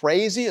sounds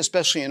crazy,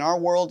 especially in our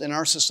world, in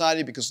our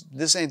society, because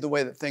this ain't the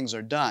way that things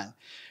are done.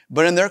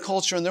 But in their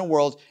culture, in their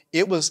world,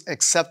 it was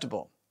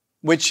acceptable,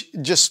 which,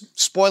 just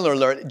spoiler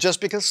alert,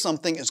 just because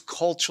something is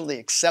culturally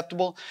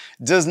acceptable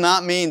does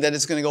not mean that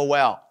it's going to go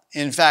well.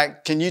 In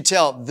fact, can you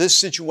tell this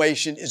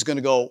situation is going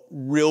to go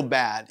real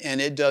bad?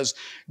 And it does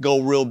go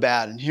real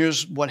bad. And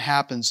here's what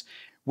happens.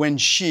 When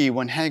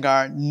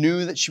Hagar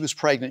knew that she was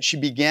pregnant, she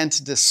began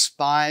to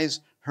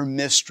despise her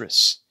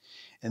mistress.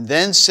 And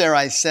then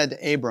Sarai said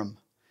to Abram,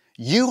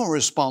 you are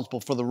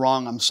responsible for the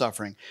wrong I'm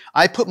suffering.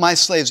 I put my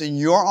slaves in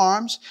your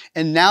arms,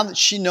 and now that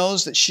she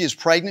knows that she is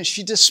pregnant,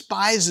 she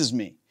despises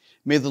me.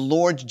 May the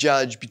Lord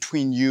judge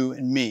between you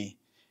and me.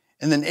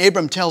 And then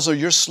Abram tells her,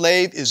 your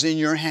slave is in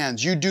your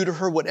hands. You do to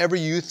her whatever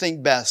you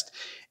think best.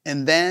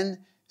 And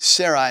then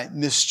Sarai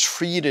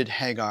mistreated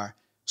Hagar,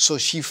 so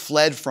she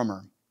fled from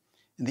her.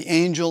 And the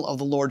angel of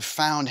the Lord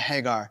found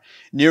Hagar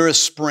near a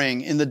spring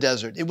in the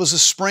desert. It was a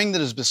spring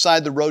that is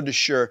beside the road to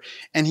Shur.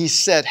 And he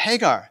said,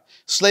 Hagar,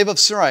 slave of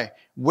Sarai,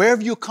 where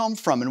have you come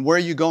from and where are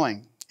you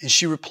going? And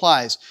she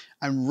replies,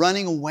 I'm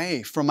running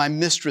away from my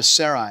mistress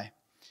Sarai.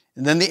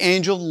 And then the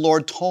angel of the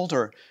Lord told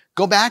her,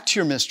 go back to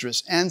your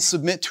mistress and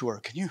submit to her.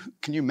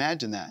 Can you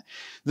imagine that?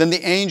 Then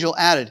the angel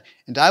added,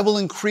 and I will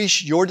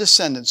increase your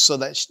descendants so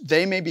that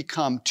they may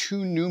become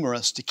too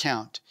numerous to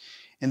count.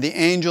 And the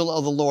angel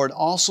of the Lord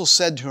also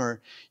said to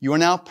her, you are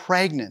now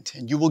pregnant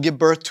and you will give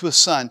birth to a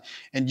son,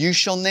 and you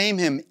shall name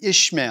him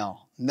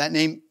Ishmael. And that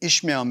name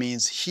Ishmael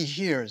means he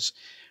hears.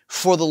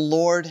 For the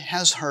Lord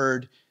has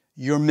heard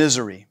your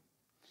misery.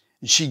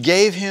 And she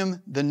gave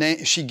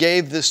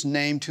this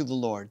name to the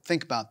Lord.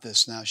 Think about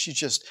this now. She's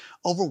just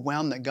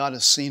overwhelmed that God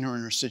has seen her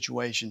in her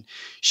situation.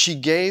 She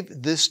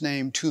gave this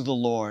name to the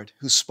Lord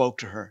who spoke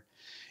to her.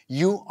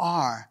 You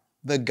are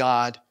the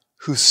God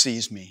who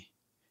sees me.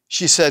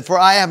 She said, for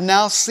I have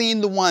now seen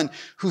the one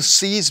who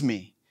sees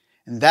me.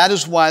 And that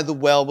is why the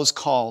well was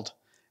called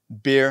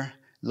Bir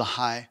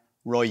Lahai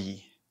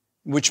Roi,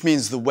 which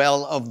means the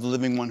well of the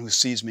living one who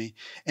sees me.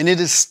 And it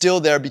is still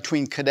there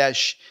between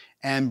Kadesh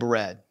and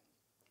Bered.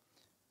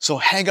 So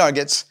Hagar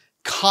gets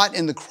caught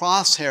in the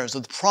crosshairs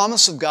of the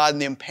promise of God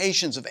and the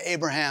impatience of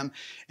Abraham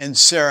and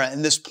Sarah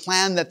and this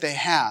plan that they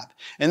have.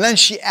 And then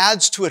she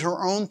adds to it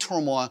her own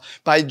turmoil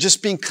by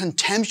just being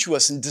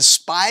contemptuous and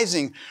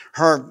despising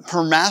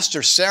her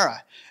master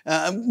Sarah,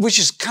 which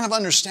is kind of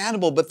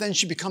understandable, but then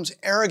she becomes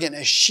arrogant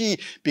as she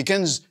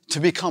begins to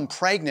become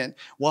pregnant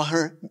while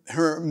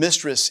her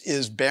mistress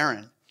is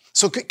barren.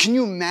 So can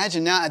you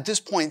imagine now at this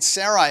point,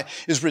 Sarai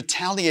is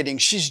retaliating.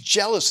 She's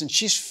jealous and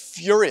she's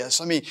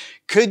furious. I mean,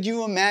 could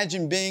you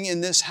imagine being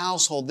in this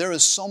household? There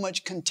is so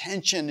much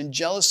contention and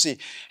jealousy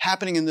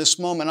happening in this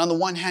moment. On the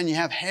one hand, you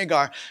have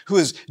Hagar, who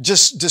is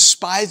just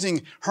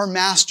despising her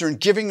master and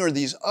giving her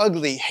these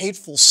ugly,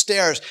 hateful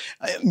stares,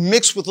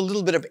 mixed with a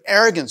little bit of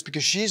arrogance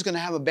because she's going to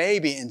have a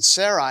baby and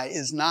Sarai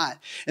is not.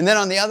 And then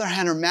on the other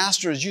hand, her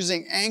master is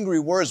using angry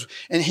words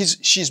and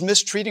she's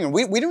mistreating her.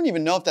 We don't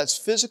even know if that's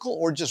physical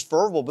or just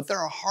verbal, but there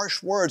are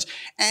harsh words,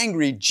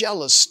 angry,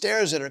 jealous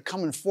stares that are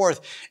coming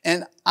forth.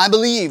 And I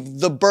believe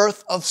the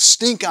birth of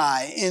stink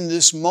eye in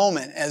this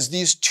moment as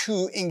these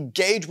two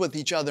engage with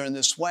each other in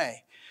this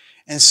way.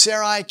 And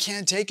Sarai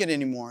can't take it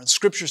anymore.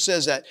 Scripture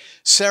says that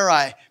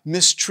Sarai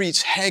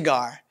mistreats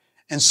Hagar.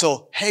 And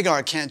so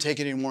Hagar can't take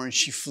it anymore and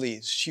she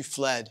flees. She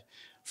fled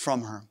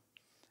from her.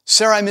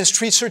 Sarai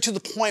mistreats her to the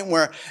point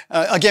where,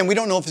 again, we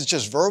don't know if it's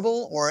just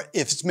verbal or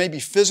if it's maybe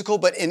physical,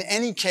 but in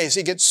any case,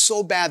 it gets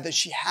so bad that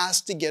she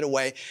has to get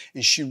away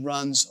and she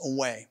runs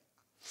away.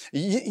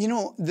 You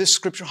know, this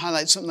scripture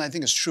highlights something I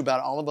think is true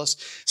about all of us.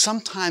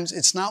 Sometimes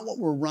it's not what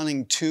we're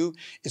running to,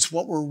 it's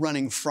what we're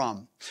running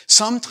from.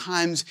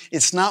 Sometimes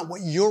it's not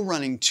what you're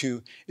running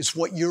to, it's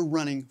what you're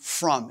running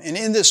from. And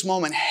in this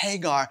moment,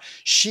 Hagar,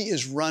 she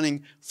is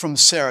running from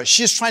Sarah.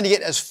 She is trying to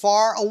get as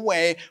far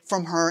away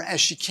from her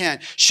as she can.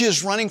 She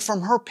is running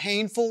from her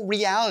painful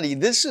reality.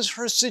 This is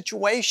her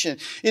situation.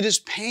 It is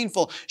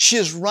painful. She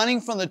is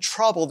running from the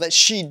trouble that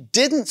she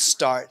didn't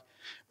start,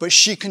 but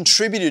she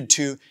contributed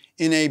to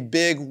in a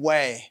big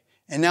way.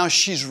 And now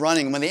she's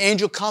running. When the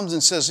angel comes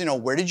and says,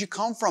 where did you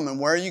come from and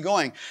where are you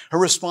going? Her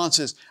response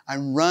is,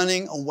 I'm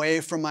running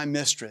away from my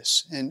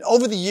mistress. And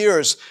over the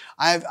years,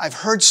 I've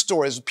heard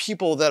stories of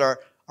people that are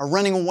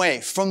running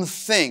away from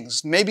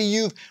things. Maybe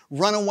you've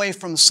run away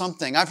from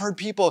something. I've heard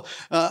people,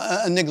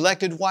 a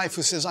neglected wife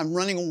who says, I'm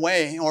running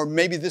away, or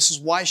maybe this is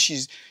why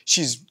she's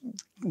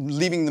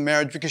leaving the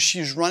marriage, because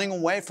she's running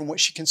away from what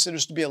she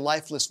considers to be a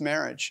lifeless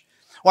marriage.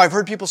 Or I've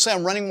heard people say,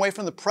 I'm running away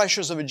from the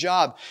pressures of a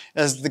job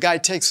as the guy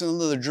takes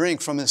another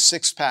drink from his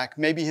six-pack,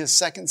 maybe his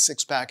second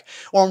six-pack.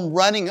 Or I'm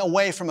running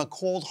away from a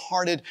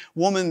cold-hearted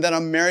woman that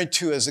I'm married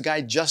to as the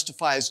guy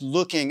justifies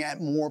looking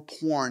at more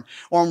porn.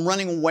 Or I'm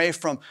running away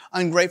from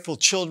ungrateful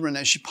children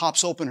as she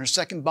pops open her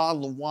second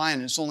bottle of wine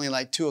and it's only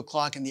like 2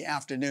 o'clock in the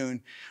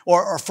afternoon.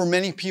 Or for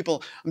many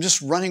people, I'm just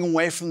running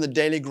away from the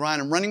daily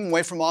grind. I'm running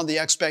away from all the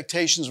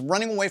expectations. I'm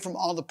running away from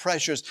all the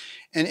pressures.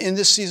 And in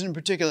this season in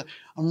particular,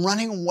 I'm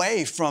running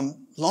away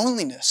from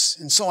loneliness.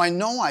 And so I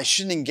know I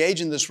shouldn't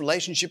engage in this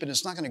relationship and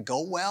it's not going to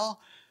go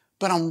well,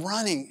 but I'm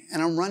running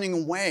and I'm running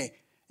away.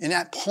 And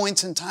at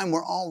points in time,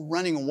 we're all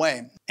running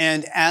away.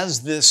 And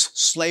as this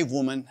slave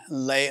woman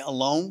lay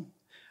alone,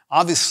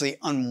 obviously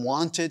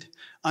unwanted,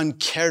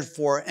 uncared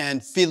for,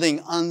 and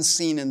feeling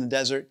unseen in the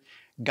desert,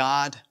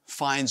 God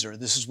finds her.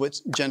 This is what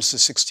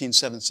Genesis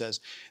 16:7 says.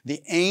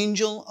 The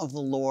angel of the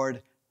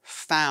Lord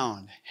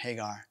found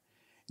Hagar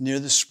near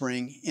the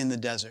spring in the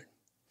desert.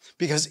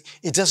 Because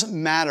it doesn't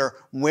matter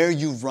where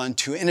you've run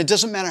to, and it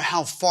doesn't matter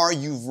how far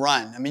you've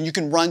run. I mean, you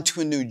can run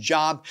to a new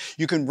job,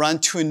 you can run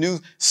to a new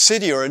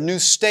city or a new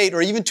state,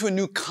 or even to a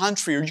new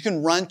country, or you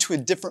can run to a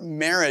different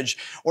marriage,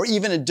 or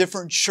even a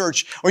different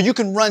church, or you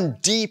can run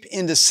deep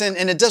into sin,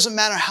 and it doesn't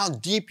matter how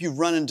deep you've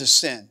run into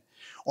sin,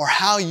 or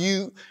how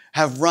you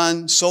have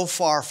run so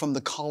far from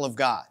the call of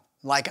God,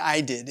 like I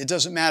did. It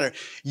doesn't matter.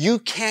 You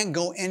can't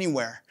go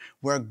anywhere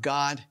where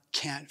God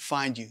can't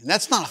find you. And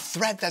that's not a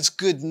threat, that's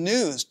good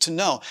news to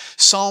know.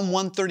 Psalm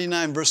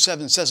 139 verse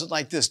 7 says it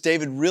like this.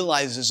 David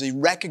realizes, he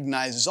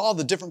recognizes all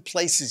the different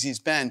places he's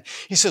been.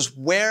 He says,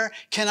 where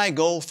can I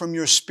go from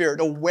your spirit?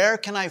 Or where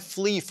can I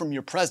flee from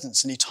your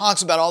presence? And he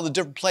talks about all the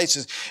different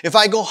places. If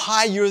I go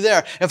high, you're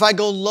there. If I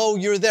go low,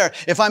 you're there.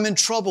 If I'm in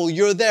trouble,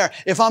 you're there.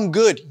 If I'm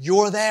good,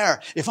 you're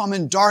there. If I'm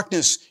in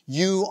darkness,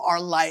 you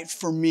are light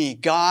for me.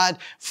 God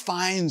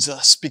finds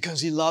us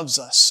because he loves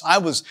us. I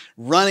was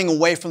running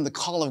away from the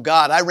call of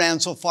God. I ran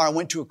so far, I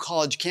went to a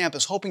college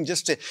campus hoping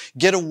just to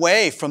get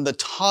away from the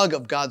tug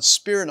of God's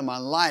Spirit in my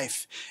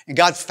life. And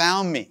God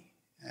found me.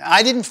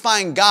 I didn't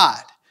find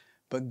God,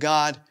 but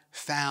God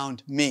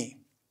found me.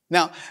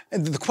 Now,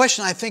 the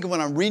question I think of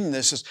when I'm reading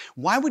this is,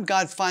 why would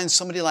God find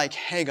somebody like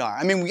Hagar?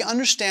 I mean, we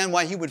understand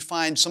why he would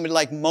find somebody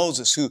like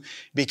Moses, who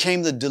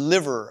became the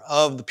deliverer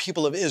of the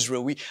people of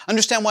Israel. We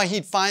understand why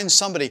he'd find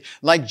somebody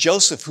like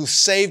Joseph, who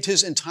saved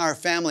his entire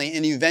family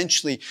and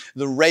eventually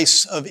the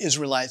race of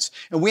Israelites.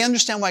 And we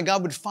understand why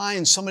God would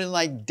find somebody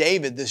like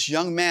David, this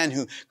young man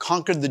who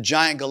conquered the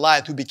giant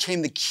Goliath, who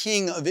became the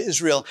king of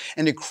Israel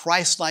and a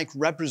Christ-like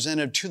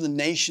representative to the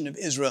nation of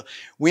Israel.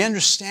 We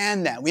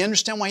understand that. We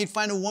understand why he'd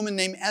find a woman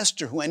named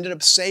Esther, who ended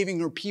up saving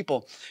her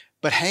people.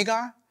 But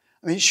Hagar,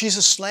 I mean, she's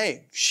a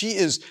slave. She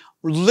is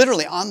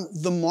literally on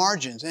the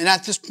margins. And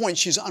at this point,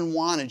 she's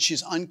unwanted.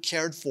 She's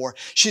uncared for.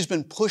 She's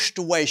been pushed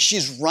away.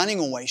 She's running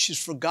away. She's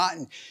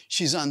forgotten.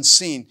 She's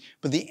unseen.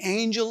 But the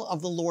angel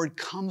of the Lord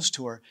comes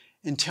to her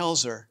and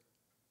tells her,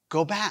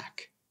 go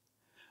back.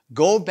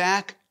 Go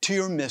back to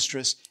your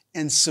mistress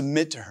and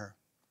submit to her.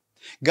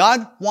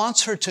 God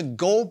wants her to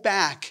go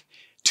back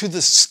to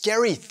the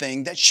scary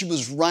thing that she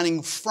was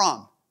running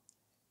from.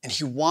 And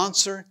he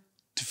wants her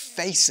to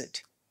face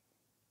it.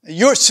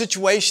 Your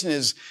situation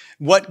is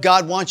what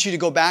God wants you to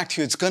go back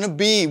to. It's going to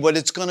be what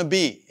it's going to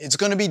be. It's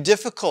going to be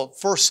difficult.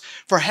 First,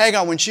 for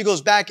Hagar, when she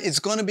goes back, it's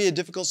going to be a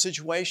difficult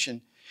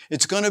situation.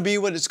 It's going to be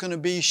what it's going to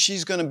be.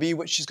 She's going to be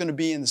what she's going to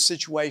be in the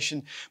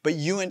situation. But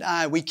you and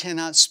I, we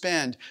cannot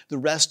spend the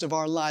rest of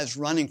our lives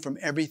running from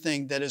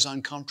everything that is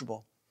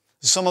uncomfortable.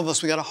 Some of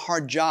us, we got a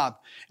hard job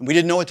and we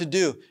didn't know what to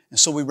do. And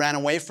so we ran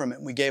away from it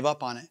and we gave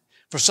up on it.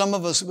 For some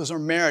of us, it was our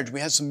marriage.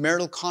 We had some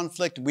marital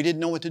conflict. We didn't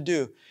know what to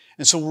do.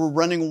 And so we're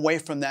running away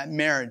from that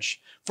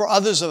marriage. For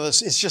others of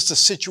us, it's just a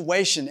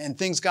situation and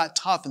things got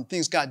tough and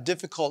things got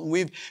difficult and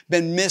we've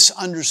been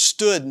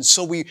misunderstood and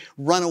so we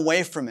run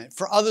away from it.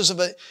 For others of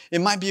it, it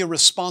might be a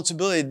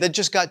responsibility that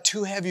just got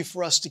too heavy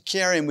for us to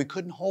carry and we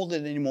couldn't hold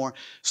it anymore,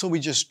 so we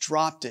just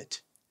dropped it.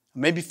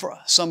 Maybe for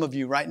some of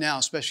you right now,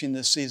 especially in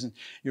this season,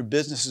 your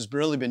business has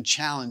really been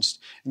challenged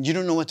and you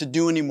don't know what to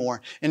do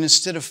anymore. And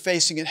instead of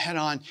facing it head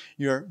on,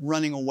 you're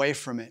running away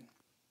from it.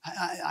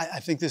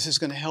 I think this is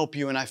going to help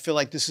you, and I feel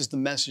like this is the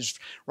message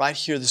right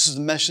here. This is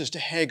the message to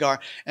Hagar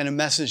and a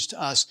message to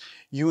us.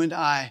 You and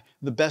I,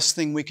 the best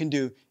thing we can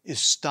do is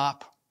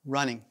stop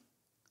running.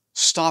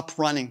 Stop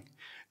running.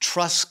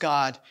 Trust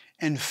God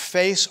and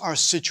face our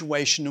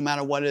situation no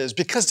matter what it is.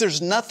 Because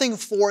there's nothing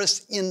for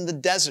us in the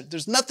desert.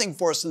 There's nothing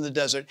for us in the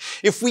desert.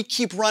 If we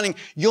keep running,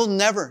 you'll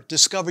never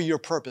discover your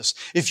purpose.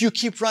 If you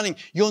keep running,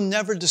 you'll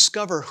never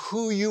discover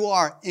who you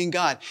are in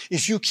God.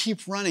 If you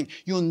keep running,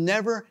 you'll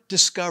never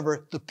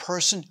discover the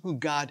person who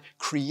God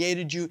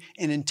created you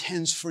and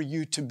intends for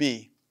you to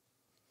be.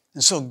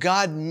 And so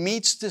God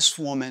meets this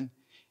woman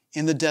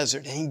in the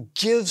desert, and He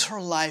gives her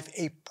life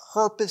a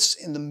purpose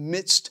in the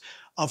midst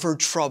of her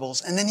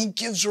troubles. And then He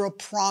gives her a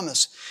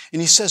promise.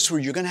 And He says to her,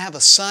 you're going to have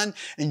a son,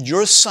 and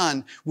your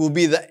son will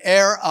be the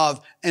heir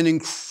of an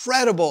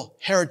incredible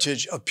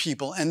heritage of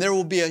people. And there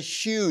will be a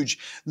huge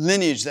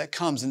lineage that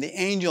comes. And the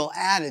angel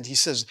added, he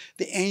says,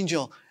 the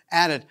angel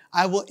added,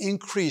 I will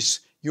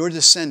increase your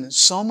descendants,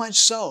 so much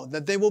so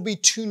that they will be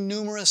too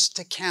numerous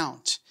to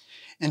count.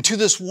 And to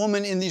this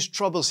woman in these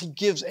troubles, He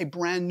gives a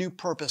brand new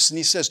purpose. And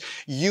He says,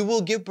 you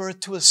will give birth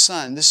to a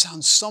son. This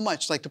sounds so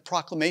much like the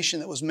proclamation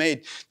that was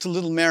made to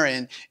little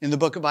Mary in the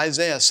book of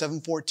Isaiah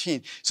 7:14.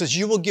 It says,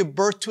 you will give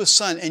birth to a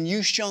son, and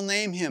you shall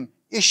name him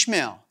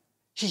Ishmael.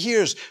 He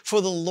hears,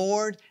 for the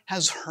Lord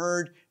has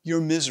heard your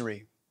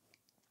misery.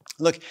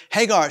 Look,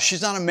 Hagar,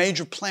 she's not a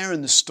major player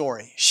in the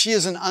story. She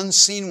is an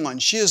unseen one.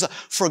 She is a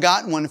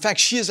forgotten one. In fact,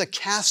 she is a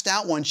cast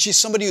out one. She's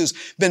somebody who's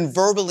been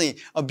verbally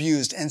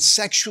abused and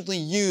sexually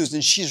used,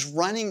 and she's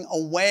running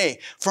away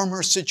from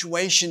her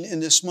situation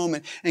in this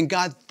moment. And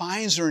God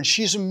finds her, and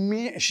she's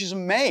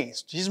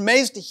amazed. She's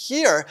amazed to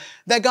hear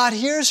that God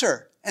hears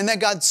her and that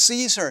God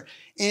sees her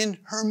in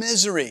her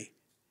misery.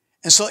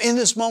 And so in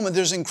this moment,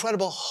 there's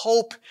incredible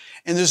hope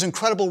and there's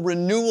incredible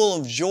renewal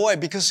of joy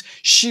because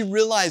she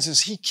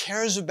realizes He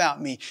cares about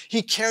me.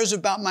 He cares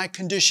about my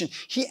condition.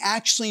 He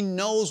actually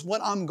knows what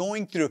I'm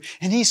going through.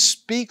 And He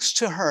speaks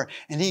to her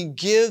and He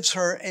gives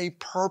her a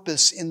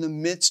purpose in the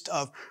midst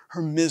of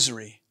her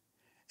misery.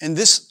 And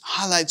this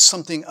highlights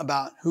something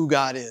about who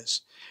God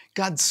is.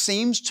 God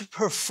seems to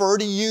prefer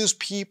to use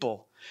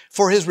people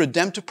for His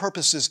redemptive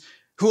purposes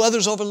who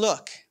others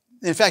overlook.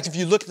 In fact, if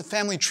you look at the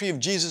family tree of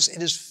Jesus,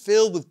 it is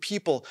filled with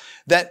people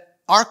that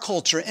our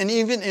culture and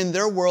even in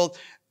their world,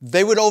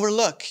 they would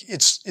overlook.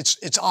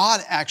 It's odd,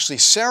 actually.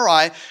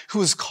 Sarai, who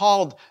was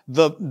called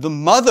the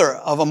mother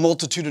of a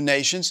multitude of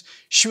nations,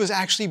 she was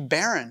actually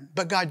barren,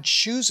 but God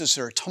chooses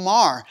her.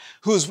 Tamar,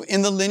 who is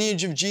in the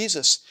lineage of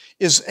Jesus,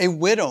 is a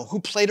widow who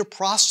played a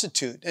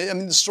prostitute. I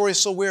mean, the story is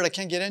so weird, I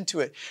can't get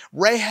into it.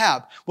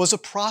 Rahab was a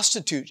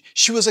prostitute.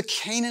 She was a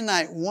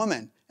Canaanite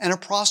woman and a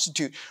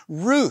prostitute.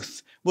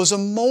 Ruth was a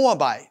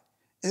Moabite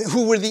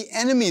who were the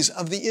enemies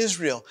of the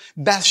Israel.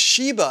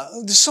 Bathsheba,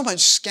 there's so much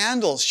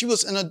scandal. She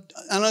was an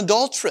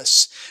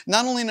adulteress.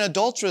 Not only an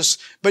adulteress,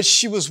 but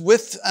she was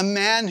with a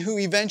man who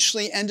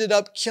eventually ended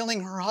up killing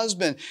her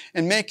husband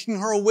and making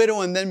her a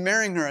widow and then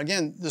marrying her.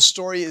 Again, the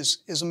story is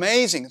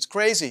amazing. It's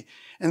crazy.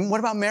 And what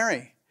about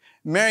Mary?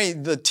 Mary,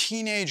 the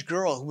teenage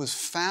girl who was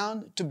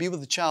found to be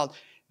with a child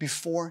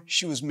before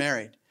she was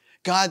married.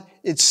 God,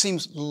 it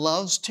seems,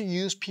 loves to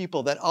use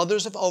people that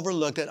others have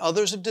overlooked, that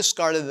others have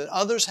discarded, that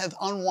others have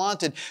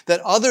unwanted, that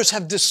others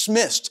have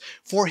dismissed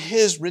for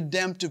His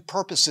redemptive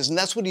purposes. And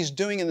that's what He's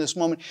doing in this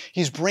moment.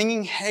 He's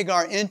bringing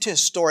Hagar into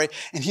His story,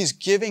 and He's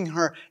giving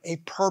her a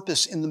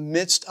purpose in the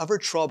midst of her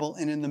trouble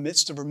and in the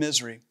midst of her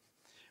misery,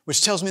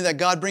 which tells me that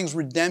God brings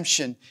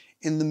redemption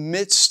in the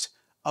midst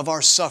of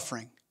our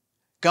suffering.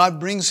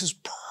 God brings His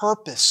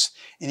purpose,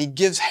 and He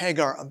gives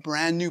Hagar a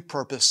brand new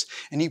purpose,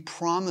 and He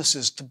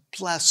promises to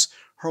bless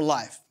her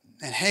life.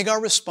 And Hagar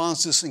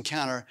responds to this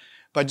encounter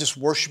by just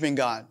worshiping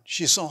God.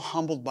 She's so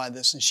humbled by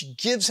this, and she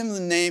gives him the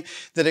name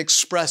that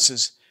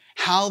expresses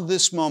how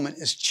this moment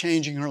is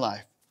changing her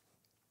life.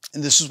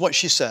 And this is what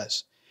she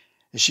says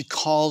as she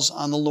calls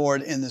on the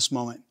Lord in this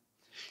moment.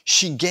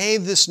 She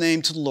gave this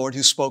name to the Lord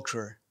who spoke to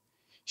her.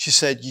 She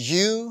said,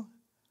 you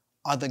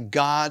are the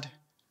God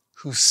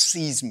who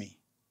sees me.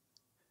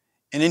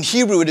 And in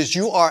Hebrew, it is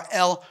you are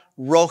El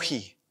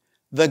Rohi,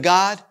 the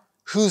God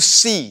who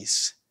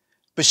sees.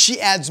 But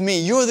she adds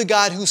me. You're the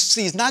God who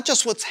sees not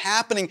just what's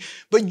happening,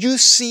 but you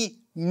see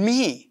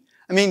me.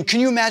 I mean, can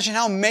you imagine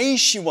how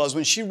amazed she was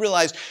when she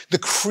realized the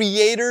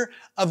creator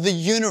of the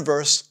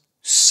universe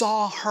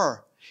saw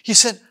her? He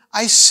said,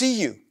 I see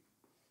you.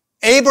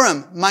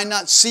 Abram might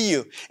not see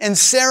you. And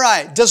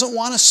Sarai doesn't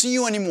want to see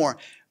you anymore.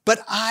 But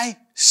I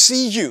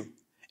see you.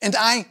 And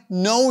I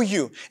know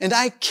you, and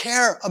I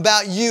care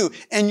about you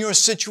and your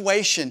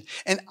situation,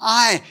 and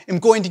I am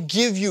going to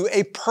give you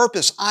a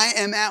purpose. I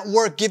am at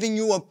work giving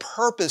you a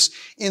purpose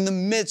in the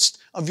midst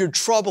of your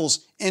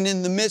troubles and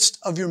in the midst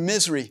of your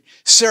misery.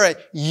 Sarah,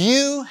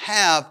 you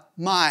have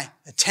my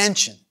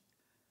attention.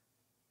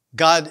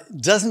 God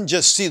doesn't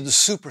just see the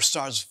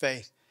superstars of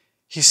faith.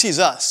 He sees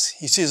us.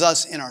 He sees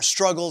us in our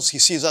struggles. He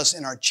sees us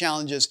in our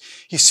challenges.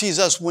 He sees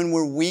us when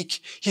we're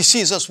weak. He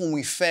sees us when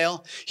we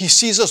fail. He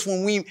sees us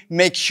when we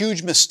make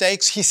huge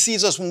mistakes. He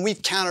sees us when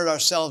we've counted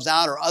ourselves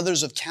out or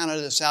others have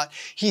counted us out.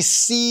 He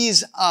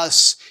sees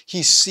us.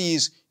 He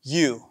sees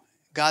you.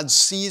 God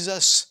sees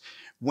us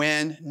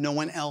when no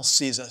one else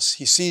sees us.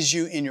 He sees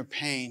you in your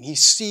pain. He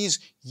sees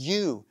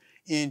you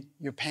in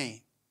your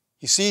pain.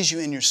 He sees you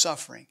in your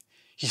suffering.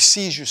 He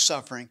sees your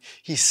suffering.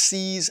 He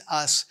sees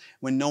us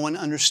when no one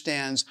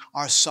understands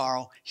our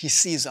sorrow. He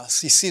sees us.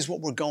 He sees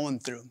what we're going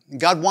through. And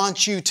God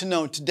wants you to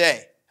know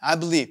today, I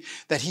believe,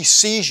 that He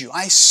sees you.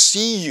 I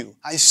see you.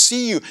 I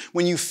see you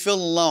when you feel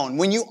alone,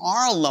 when you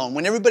are alone,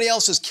 when everybody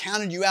else has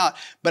counted you out.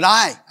 But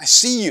I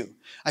see you.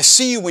 I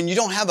see you when you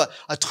don't have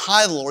a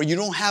title or you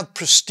don't have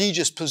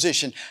prestigious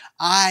position.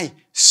 I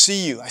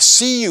see you. I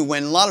see you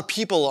when a lot of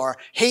people are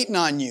hating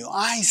on you.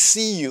 I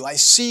see you. I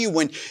see you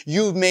when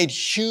you've made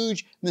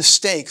huge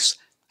mistakes.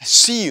 I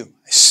see you.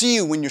 I see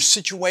you when your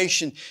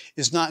situation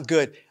is not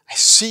good. I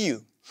see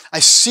you. I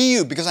see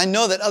you because I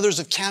know that others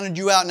have counted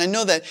you out, and I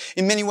know that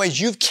in many ways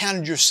you've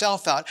counted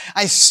yourself out.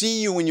 I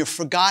see you when you're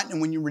forgotten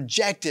and when you're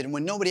rejected and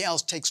when nobody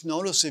else takes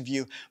notice of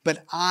you.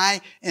 But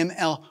I am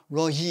El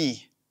Roi.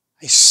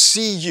 I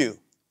see you.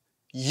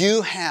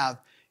 You have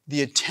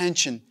the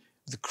attention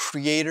of the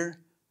Creator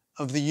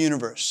of the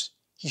universe.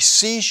 He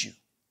sees you.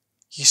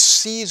 He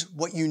sees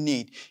what you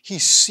need. He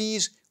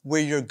sees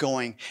where you're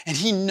going. And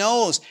He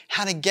knows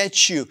how to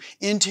get you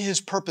into His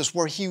purpose,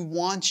 where He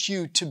wants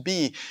you to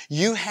be.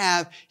 You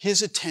have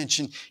His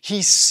attention.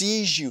 He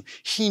sees you.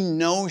 He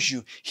knows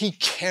you. He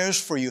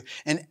cares for you.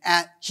 And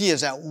He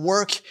is at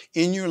work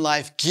in your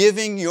life,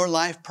 giving your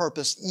life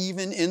purpose,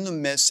 even in the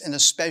midst, and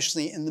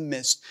especially in the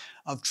midst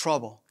of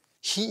trouble.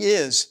 He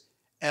is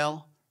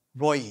El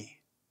Roi.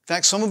 In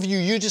fact, some of you,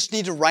 you just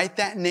need to write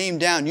that name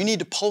down. You need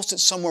to post it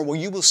somewhere where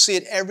you will see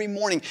it every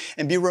morning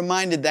and be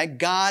reminded that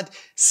God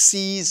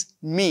sees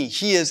me.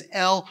 He is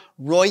El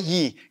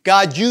Roi.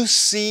 God, you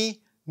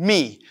see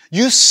me.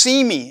 You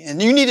see me.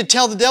 And you need to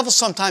tell the devil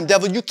sometime,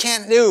 devil, you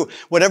can't do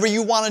whatever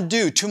you want to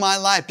do to my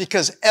life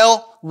because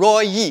El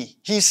Roi,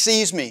 He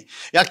sees me.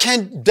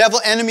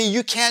 Devil enemy,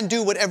 you can't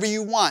do whatever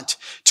you want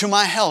to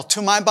my health,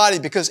 to my body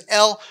because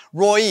El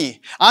Roi.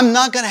 I'm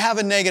not going to have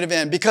a negative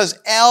end because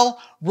El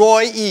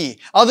Roi.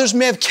 Others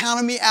may have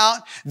counted me out.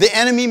 The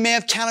enemy may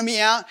have counted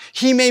me out.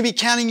 He may be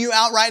counting you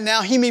out right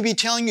now. He may be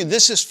telling you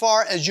this is as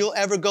far as you'll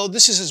ever go.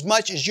 This is as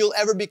much as you'll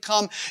ever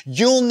become.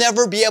 You'll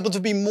never be able to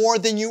be more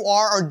than you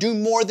are or do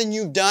more than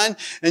you've done.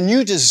 And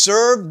you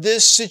deserve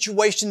this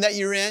situation that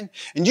you're in.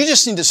 And you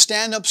just need to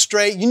stand up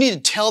straight. You need to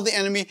tell the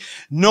enemy,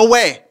 no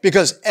way,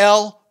 because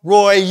El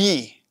Roi,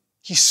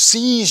 He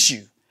sees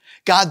you.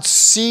 God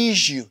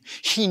sees you.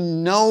 He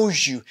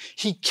knows you.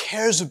 He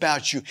cares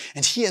about you.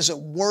 And He is at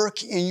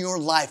work in your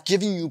life,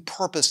 giving you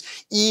purpose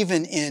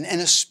even in and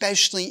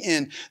especially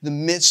in the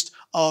midst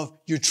of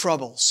your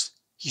troubles.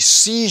 He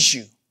sees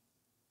you,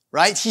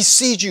 right? He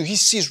sees you. He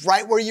sees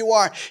right where you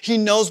are. He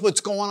knows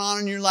what's going on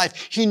in your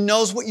life. He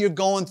knows what you're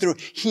going through.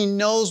 He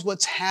knows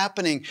what's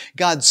happening.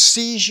 God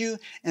sees you,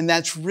 and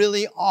that's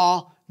really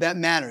all that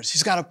matters.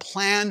 He's got a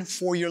plan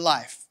for your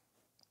life.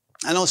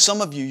 I know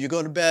some of you, you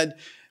go to bed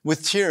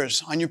with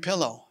tears on your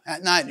pillow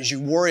at night as you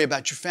worry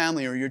about your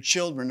family or your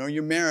children or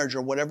your marriage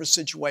or whatever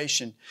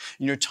situation,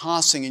 and you're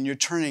tossing and you're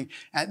turning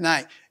at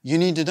night. You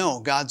need to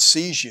know God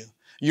sees you.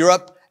 You're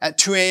up at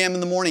 2 a.m. in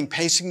the morning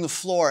pacing the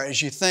floor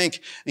as you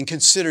think and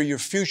consider your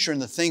future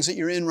and the things that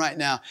you're in right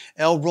now.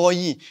 El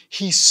Roi,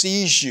 He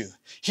sees you.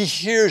 He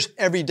hears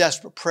every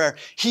desperate prayer.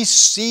 He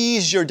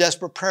sees your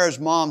desperate prayers,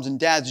 moms and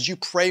dads, as you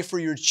pray for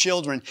your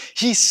children.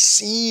 He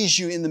sees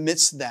you in the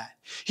midst of that.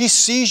 He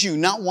sees you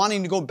not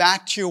wanting to go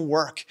back to your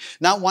work,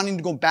 not wanting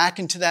to go back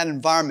into that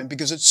environment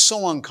because it's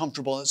so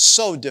uncomfortable, it's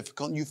so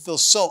difficult, and you feel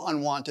so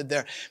unwanted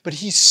there. But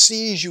He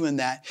sees you in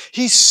that.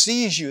 He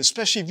sees you,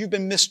 especially if you've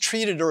been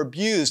mistreated or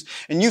abused,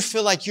 and you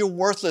feel like you're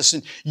worthless,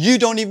 and you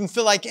don't even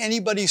feel like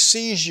anybody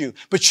sees you.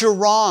 But you're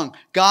wrong.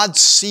 God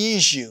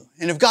sees you.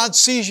 And if God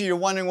sees you, you're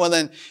wondering, well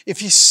then,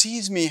 if He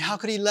sees me, how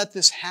could He let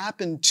this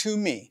happen to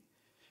me?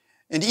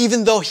 And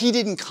even though He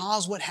didn't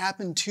cause what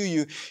happened to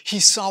you, He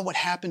saw what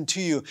happened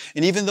to you.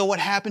 And even though what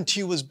happened to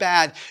you was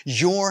bad,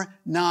 you're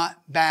not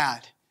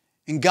bad.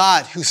 And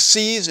God, who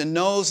sees and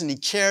knows and He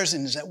cares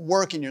and is at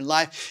work in your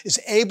life, is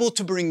able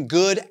to bring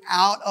good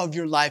out of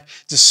your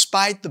life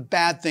despite the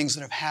bad things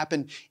that have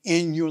happened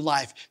in your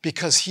life,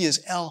 because He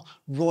is El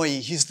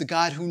Roi. He's the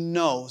God who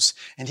knows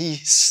and He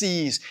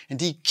sees and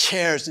He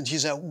cares and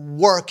He's at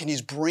work and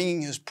He's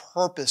bringing His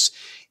purpose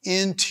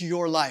into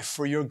your life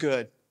for your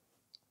good.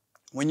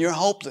 When you're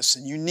hopeless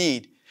and you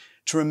need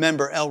to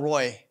remember El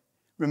Roi,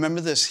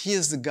 remember this: He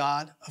is the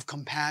God of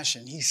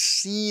compassion. He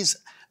sees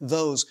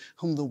those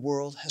whom the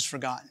world has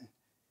forgotten.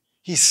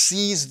 He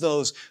sees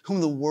those whom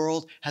the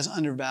world has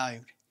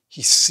undervalued.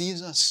 He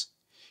sees us.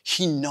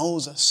 He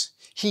knows us.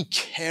 He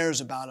cares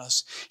about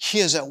us. He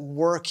is at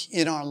work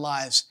in our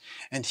lives,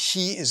 and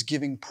He is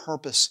giving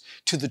purpose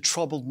to the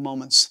troubled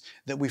moments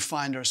that we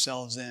find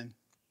ourselves in.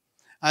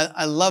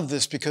 I love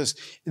this because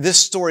this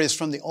story is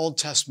from the Old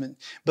Testament,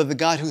 but the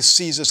God who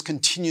sees us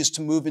continues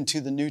to move into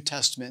the New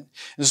Testament.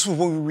 And this is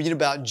what we read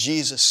about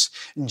Jesus.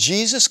 And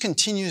Jesus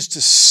continues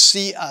to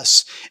see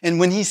us. And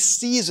when he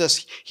sees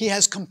us, he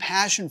has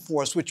compassion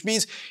for us, which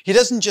means he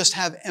doesn't just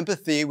have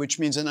empathy, which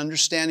means an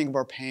understanding of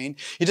our pain.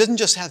 He doesn't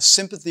just have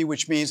sympathy,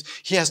 which means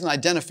he has an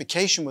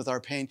identification with our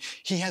pain.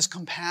 He has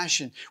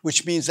compassion,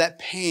 which means that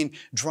pain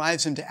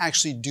drives him to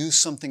actually do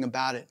something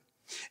about it.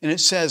 And it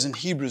says in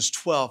Hebrews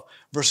 12,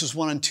 verses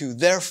 1 and 2,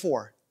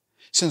 therefore,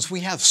 since we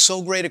have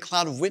so great a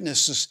cloud of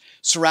witnesses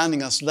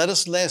surrounding us, let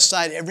us lay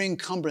aside every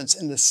encumbrance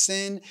and the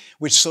sin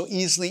which so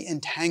easily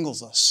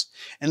entangles us.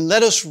 And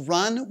let us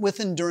run with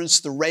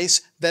endurance the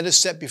race that is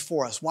set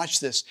before us.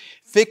 Watch this.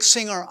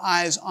 Fixing our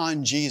eyes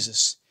on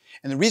Jesus.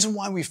 And the reason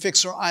why we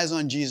fix our eyes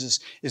on Jesus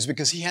is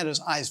because he had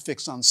his eyes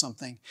fixed on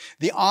something.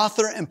 The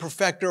author and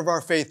perfecter of our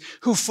faith,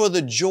 who for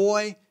the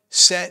joy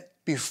set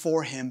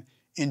before him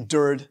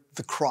endured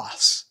the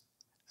cross.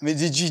 I mean,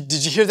 did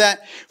you hear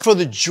that? For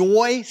the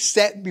joy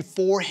set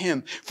before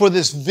him, for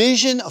this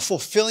vision of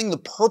fulfilling the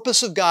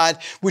purpose of God,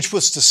 which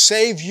was to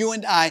save you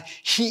and I,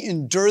 he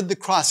endured the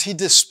cross. He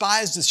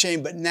despised the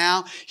shame, but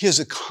now he has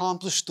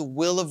accomplished the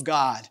will of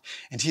God,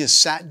 and he has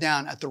sat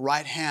down at the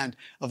right hand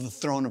of the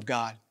throne of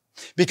God.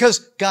 Because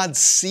God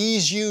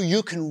sees you,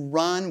 you can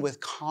run with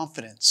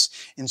confidence.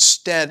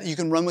 Instead, you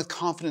can run with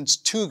confidence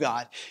to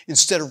God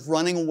instead of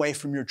running away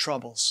from your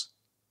troubles.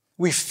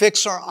 We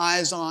fix our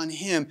eyes on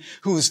him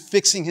who is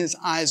fixing his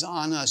eyes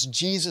on us.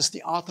 Jesus,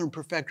 the author and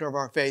perfecter of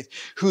our faith,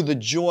 who the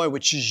joy,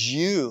 which is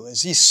you,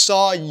 as he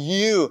saw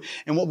you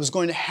and what was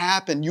going to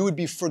happen, you would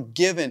be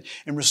forgiven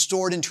and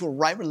restored into a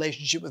right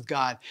relationship with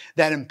God,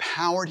 that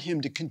empowered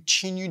him to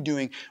continue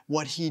doing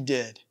what he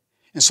did.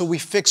 And so we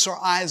fix our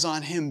eyes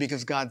on him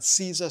because God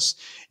sees us.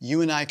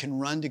 You and I can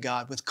run to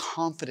God with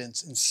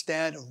confidence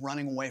instead of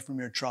running away from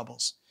your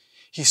troubles.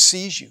 He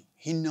sees you.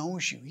 He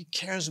knows you. He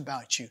cares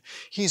about you.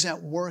 He's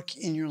at work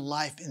in your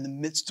life in the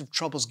midst of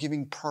troubles,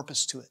 giving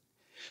purpose to it.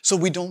 So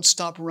we don't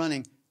stop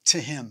running to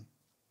him.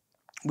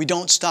 We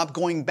don't stop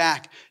going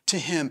back to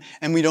him,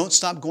 and we don't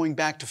stop going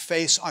back to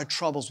face our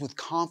troubles with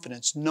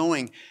confidence,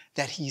 knowing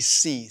that he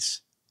sees.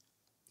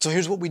 So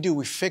here's what we do.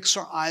 We fix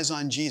our eyes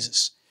on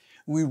Jesus.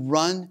 We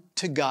run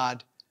to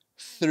God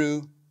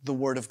through the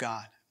Word of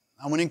God.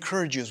 I want to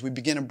encourage you as we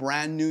begin a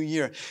brand new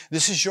year.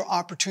 This is your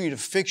opportunity to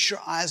fix your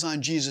eyes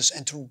on Jesus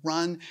and to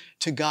run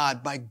to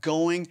God by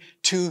going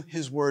to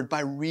his Word, by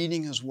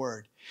reading his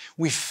Word.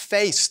 We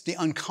face the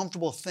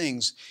uncomfortable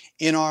things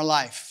in our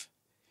life.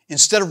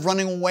 Instead of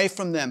running away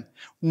from them,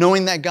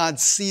 knowing that God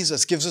sees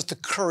us, gives us the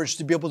courage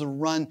to be able to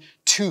run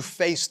to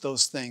face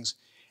those things.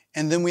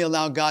 And then we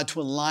allow God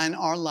to align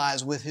our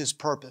lives with his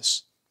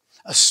purpose,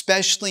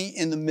 especially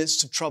in the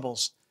midst of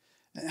troubles.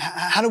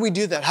 How do we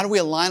do that? How do we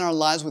align our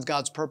lives with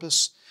God's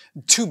purpose?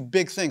 Two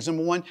big things.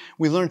 Number one,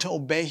 we learn to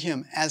obey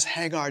him as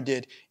Hagar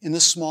did in the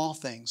small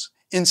things,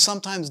 in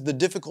sometimes the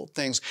difficult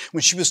things.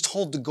 When she was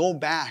told to go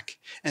back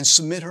and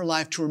submit her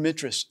life to her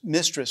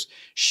mistress,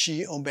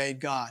 she obeyed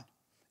God.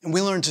 And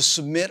we learn to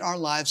submit our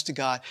lives to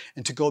God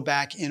and to go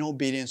back in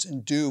obedience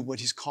and do what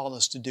he's called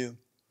us to do.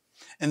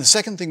 And the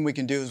second thing we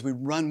can do is we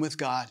run with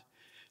God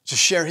to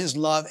share his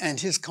love and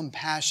his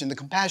compassion, the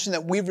compassion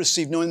that we've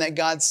received, knowing that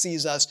God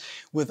sees us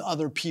with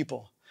other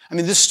people. I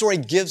mean, this story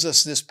gives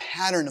us this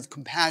pattern of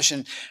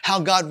compassion, how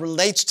God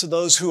relates to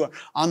those who are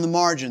on the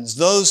margins,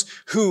 those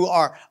who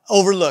are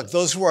overlooked,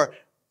 those who are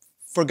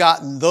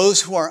forgotten,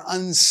 those who are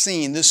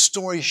unseen. This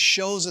story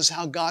shows us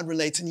how God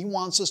relates, and he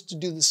wants us to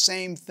do the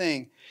same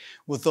thing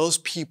with those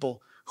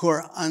people who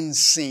are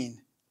unseen,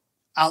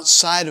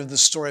 outside of the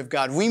story of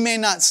God. We may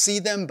not see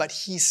them, but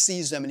he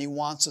sees them and he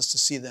wants us to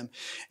see them.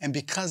 And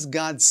because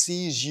God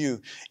sees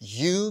you,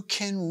 you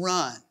can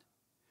run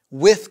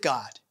with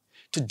God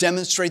to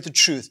demonstrate the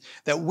truth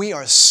that we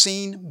are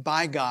seen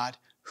by God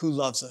who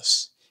loves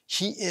us.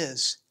 He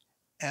is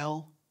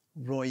El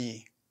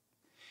Roi.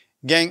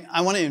 Gang,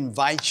 I want to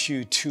invite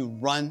you to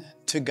run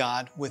to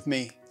God with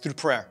me through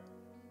prayer.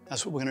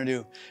 That's what we're going to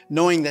do.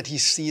 Knowing that he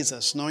sees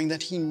us, knowing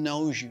that he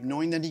knows you,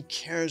 knowing that he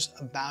cares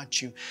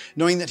about you,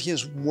 knowing that he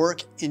has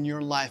work in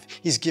your life.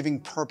 He's giving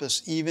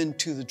purpose even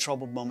to the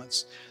troubled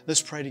moments. Let's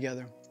pray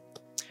together.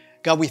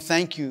 God, we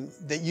thank you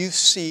that you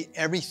see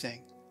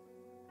everything.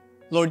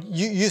 Lord,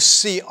 you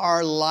see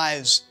our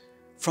lives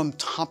from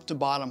top to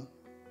bottom,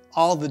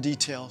 all the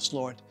details,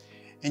 Lord.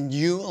 And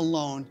you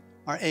alone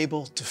are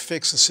able to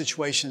fix the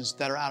situations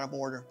that are out of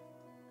order.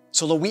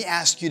 So Lord, we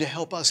ask you to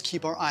help us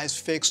keep our eyes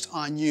fixed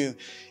on you,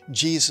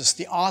 Jesus,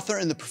 the author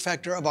and the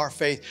perfecter of our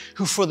faith,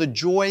 who for the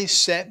joy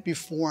set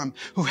before him,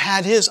 who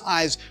had his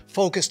eyes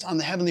focused on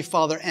the Heavenly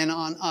Father and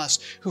on us,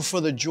 who for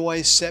the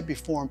joy set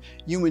before him,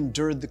 you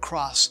endured the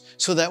cross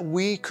so that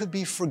we could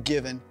be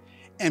forgiven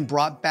and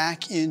brought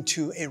back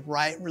into a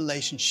right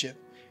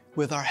relationship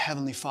with our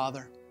Heavenly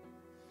Father.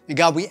 And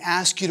God, we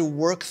ask you to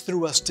work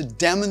through us to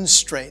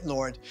demonstrate,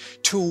 Lord,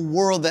 to a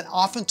world that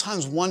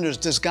oftentimes wonders,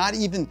 does God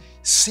even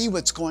see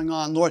what's going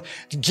on? Lord,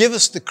 give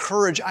us the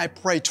courage, I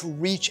pray, to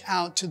reach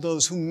out to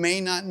those who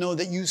may not know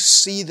that you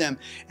see them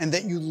and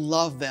that you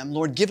love them.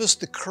 Lord, give us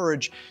the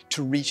courage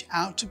to reach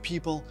out to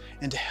people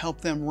and to help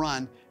them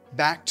run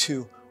back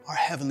to our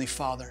Heavenly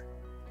Father.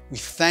 We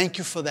thank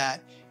you for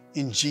that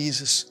in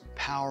Jesus'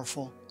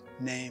 powerful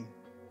name.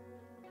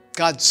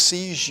 God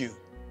sees you.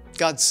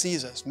 God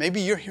sees us.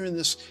 Maybe you're hearing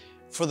this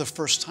for the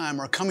first time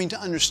or coming to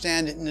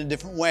understand it in a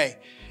different way.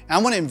 And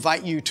I want to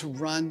invite you to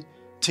run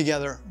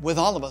together with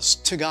all of us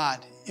to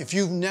God. If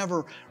you've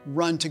never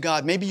run to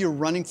God, maybe you're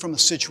running from a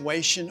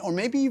situation, or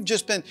maybe you've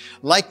just been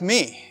like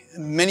me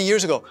many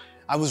years ago.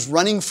 I was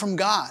running from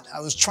God.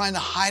 I was trying to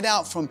hide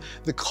out from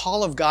the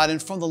call of God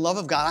and from the love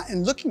of God.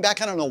 And looking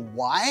back, I don't know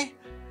why.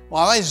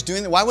 Why was I just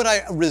doing that? Why would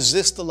I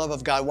resist the love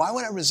of God? Why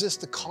would I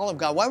resist the call of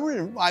God? Why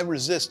would I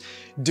resist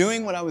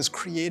doing what I was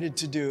created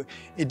to do?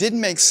 It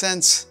didn't make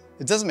sense.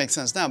 It doesn't make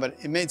sense now, but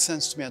it made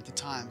sense to me at the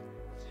time.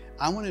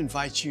 I want to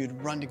invite you to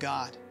run to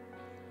God.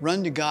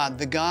 Run to God,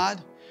 the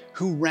God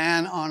who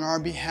ran on our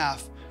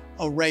behalf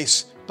a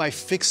race by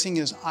fixing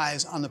his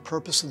eyes on the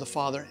purpose of the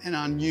Father and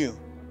on you.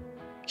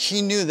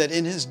 He knew that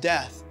in his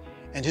death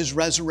and his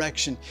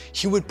resurrection,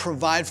 he would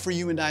provide for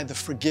you and I the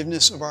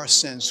forgiveness of our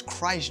sins.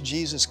 Christ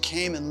Jesus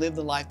came and lived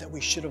the life that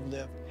we should have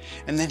lived.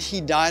 And then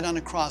he died on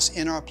a cross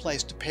in our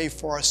place to pay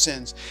for our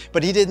sins.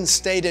 But he didn't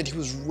stay dead. He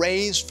was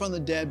raised from the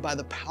dead by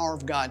the power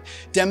of God,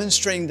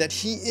 demonstrating that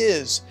he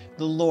is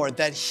the Lord,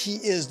 that he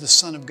is the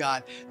Son of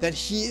God, that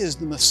he is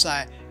the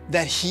Messiah,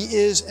 that he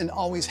is and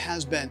always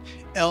has been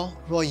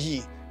El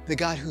Roi, the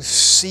God who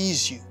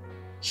sees you.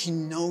 He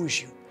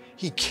knows you.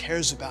 He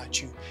cares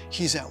about you.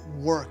 He's at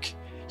work.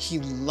 He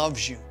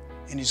loves you,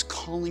 and he's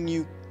calling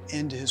you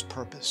into his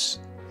purpose.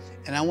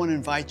 And I want to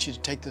invite you to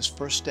take this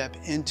first step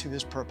into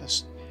his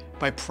purpose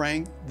by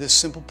praying this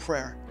simple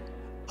prayer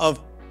of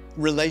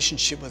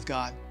relationship with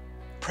God.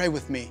 Pray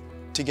with me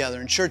together.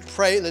 In church,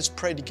 let's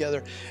pray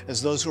together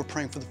as those who are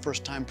praying for the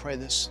first time pray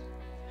this.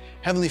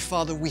 Heavenly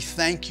Father, we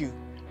thank you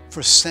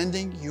for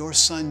sending your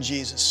Son,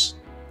 Jesus.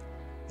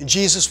 And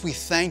Jesus, we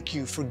thank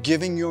you for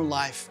giving your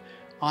life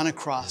on a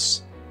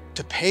cross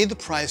to pay the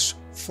price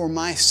for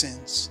my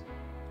sins.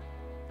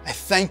 I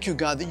thank you,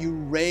 God, that you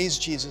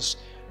raised Jesus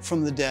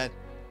from the dead.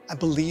 I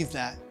believe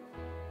that.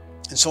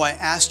 And so I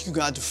ask you,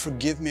 God, to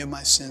forgive me of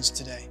my sins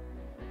today.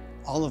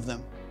 All of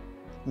them.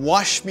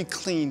 Wash me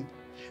clean.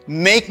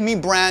 Make me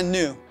brand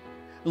new.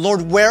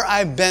 Lord, where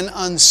I've been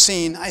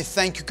unseen, I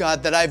thank you,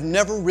 God, that I've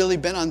never really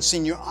been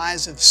unseen. Your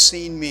eyes have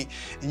seen me,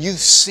 and you've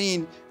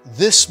seen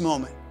this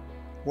moment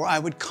where I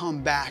would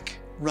come back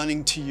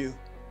running to you.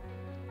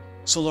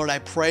 So, Lord, I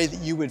pray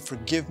that you would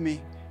forgive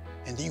me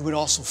and that you would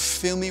also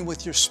fill me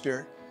with your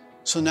Spirit.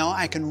 So now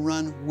I can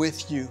run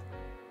with you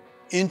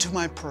into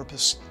my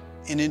purpose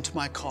and into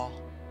my call.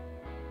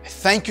 I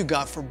thank you,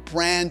 God, for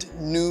brand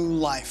new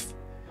life.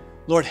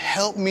 Lord,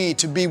 help me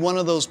to be one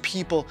of those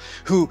people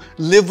who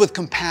live with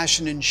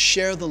compassion and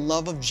share the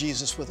love of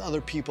Jesus with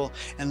other people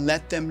and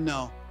let them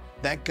know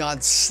that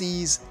God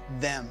sees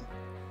them.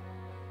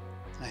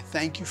 And I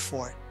thank you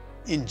for it.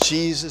 In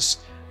Jesus'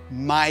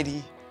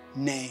 mighty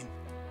name,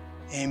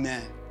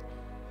 amen.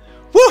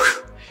 Woo!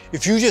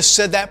 If you just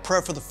said that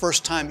prayer for the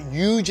first time,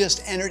 you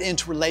just entered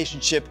into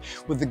relationship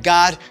with the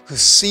God who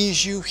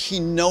sees you, he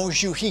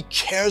knows you, he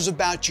cares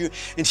about you,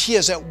 and he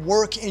is at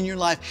work in your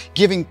life,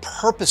 giving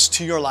purpose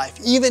to your life,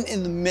 even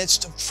in the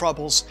midst of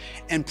troubles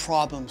and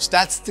problems.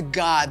 That's the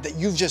God that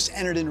you've just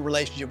entered into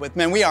relationship with.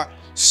 Man, we are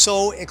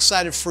so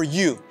excited for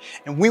you,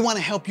 and we want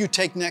to help you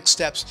take next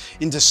steps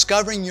in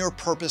discovering your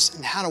purpose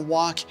and how to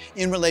walk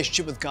in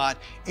relationship with God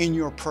in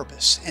your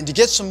purpose. And to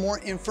get some more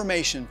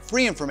information,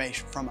 free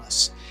information from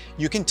us,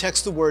 you can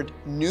text the word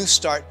New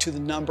Start to the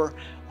number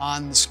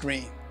on the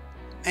screen.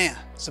 Man,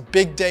 it's a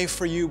big day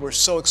for you. We're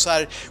so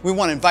excited. We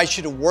want to invite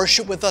you to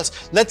worship with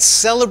us. Let's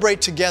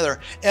celebrate together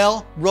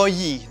El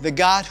Roi, the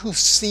God who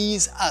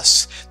sees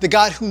us, the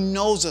God who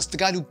knows us, the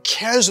God who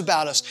cares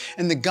about us,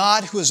 and the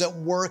God who is at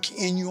work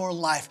in your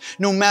life.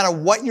 No matter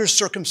what your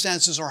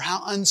circumstances or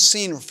how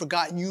unseen or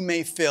forgotten you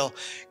may feel,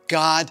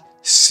 God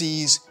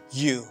sees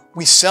you.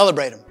 We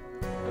celebrate him.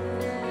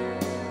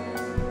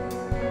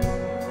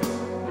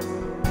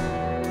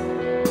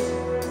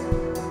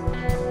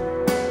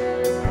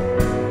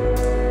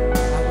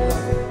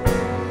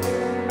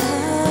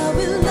 I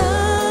will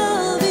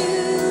love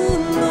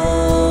you,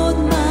 Lord,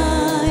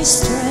 my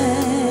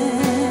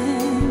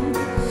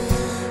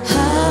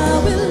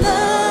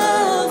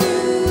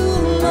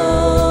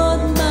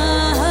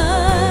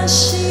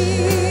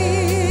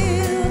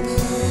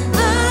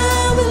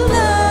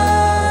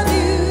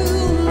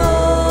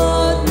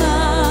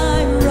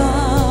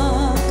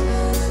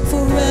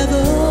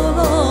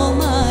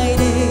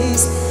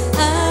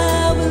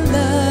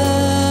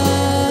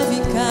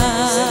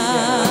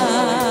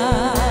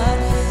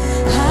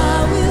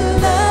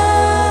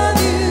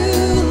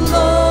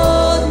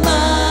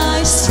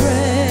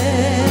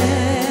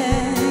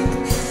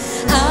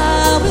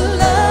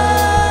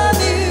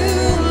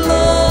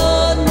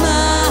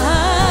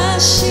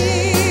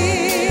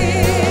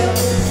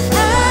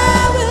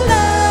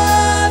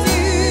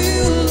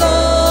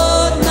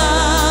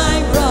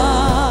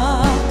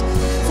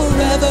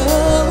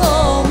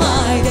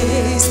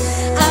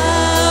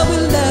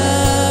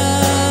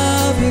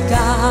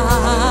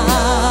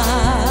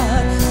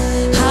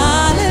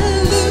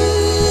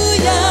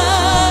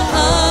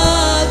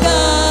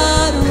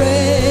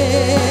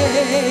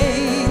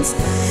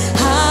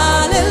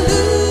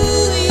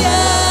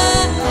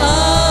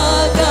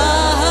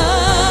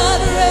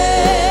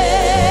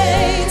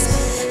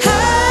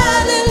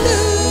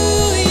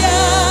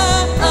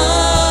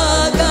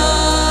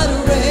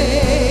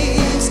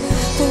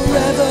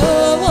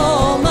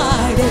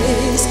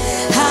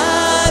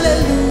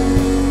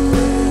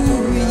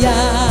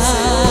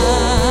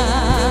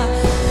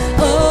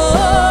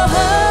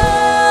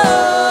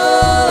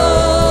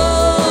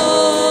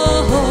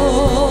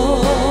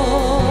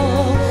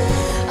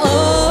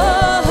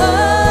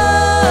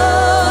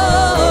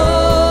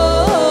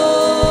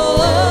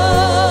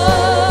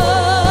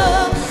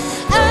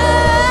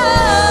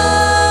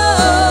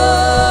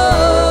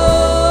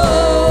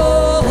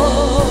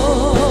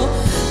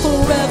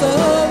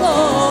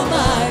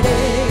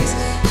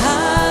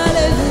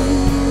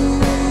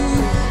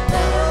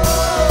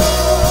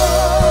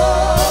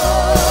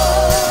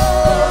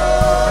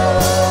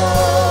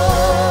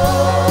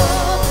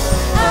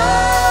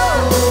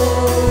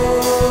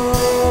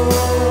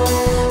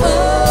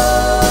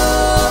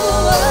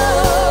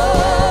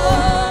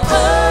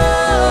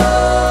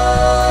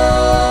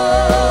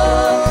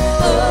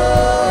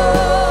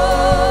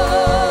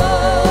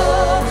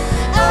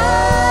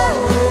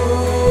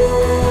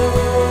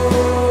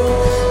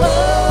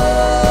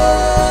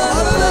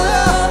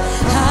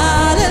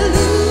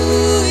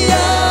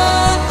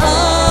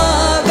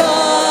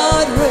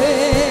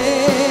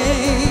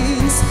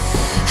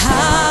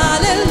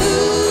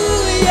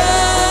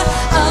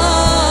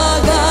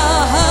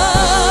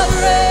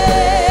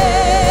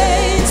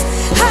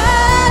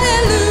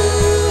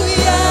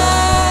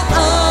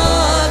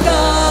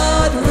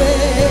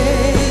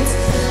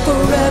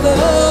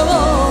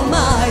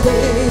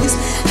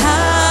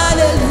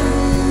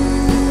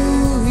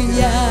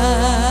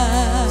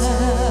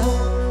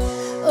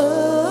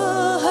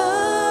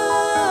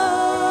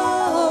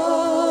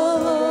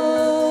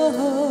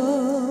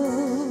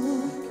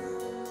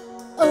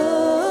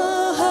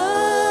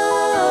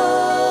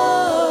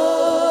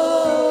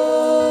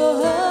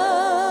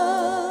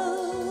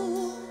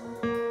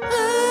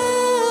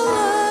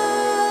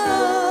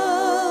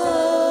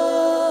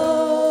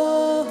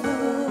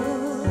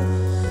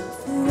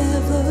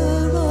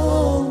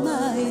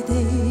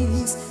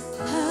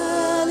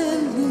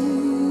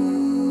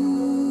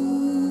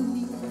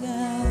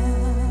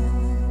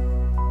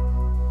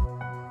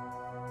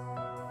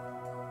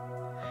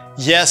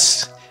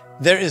Yes,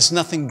 there is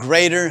nothing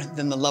greater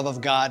than the love of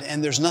God,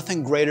 and there's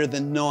nothing greater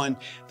than knowing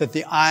that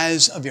the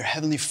eyes of your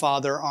Heavenly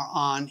Father are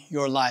on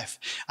your life.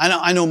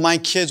 I know my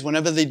kids,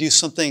 whenever they do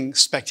something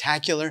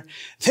spectacular,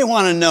 they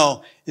want to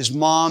know, is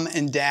mom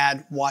and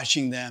dad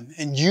watching them?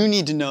 And you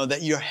need to know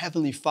that your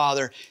Heavenly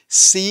Father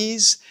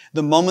sees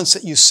the moments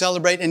that you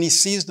celebrate, and He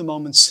sees the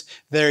moments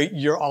that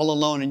you're all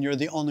alone and you're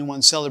the only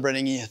one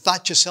celebrating. And you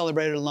thought you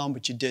celebrated alone,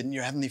 but you didn't.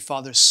 Your Heavenly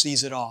Father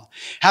sees it all.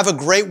 Have a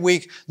great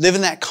week. Live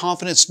in that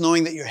confidence,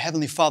 knowing that your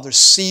Heavenly Father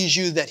sees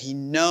you, that He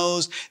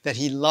knows, that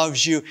He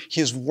loves you.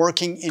 He is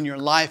working in your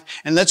life.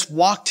 And let's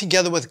walk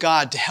together with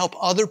God to help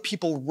other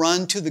people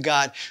run to the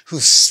God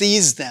who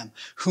sees them,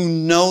 who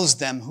knows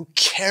them, who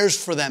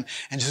cares for them,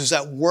 and who's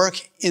at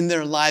work in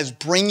their lives,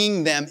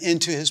 bringing them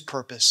into His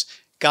purpose.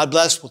 God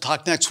bless. We'll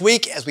talk next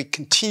week as we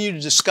continue to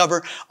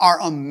discover our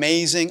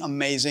amazing,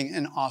 amazing,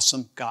 and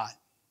awesome God.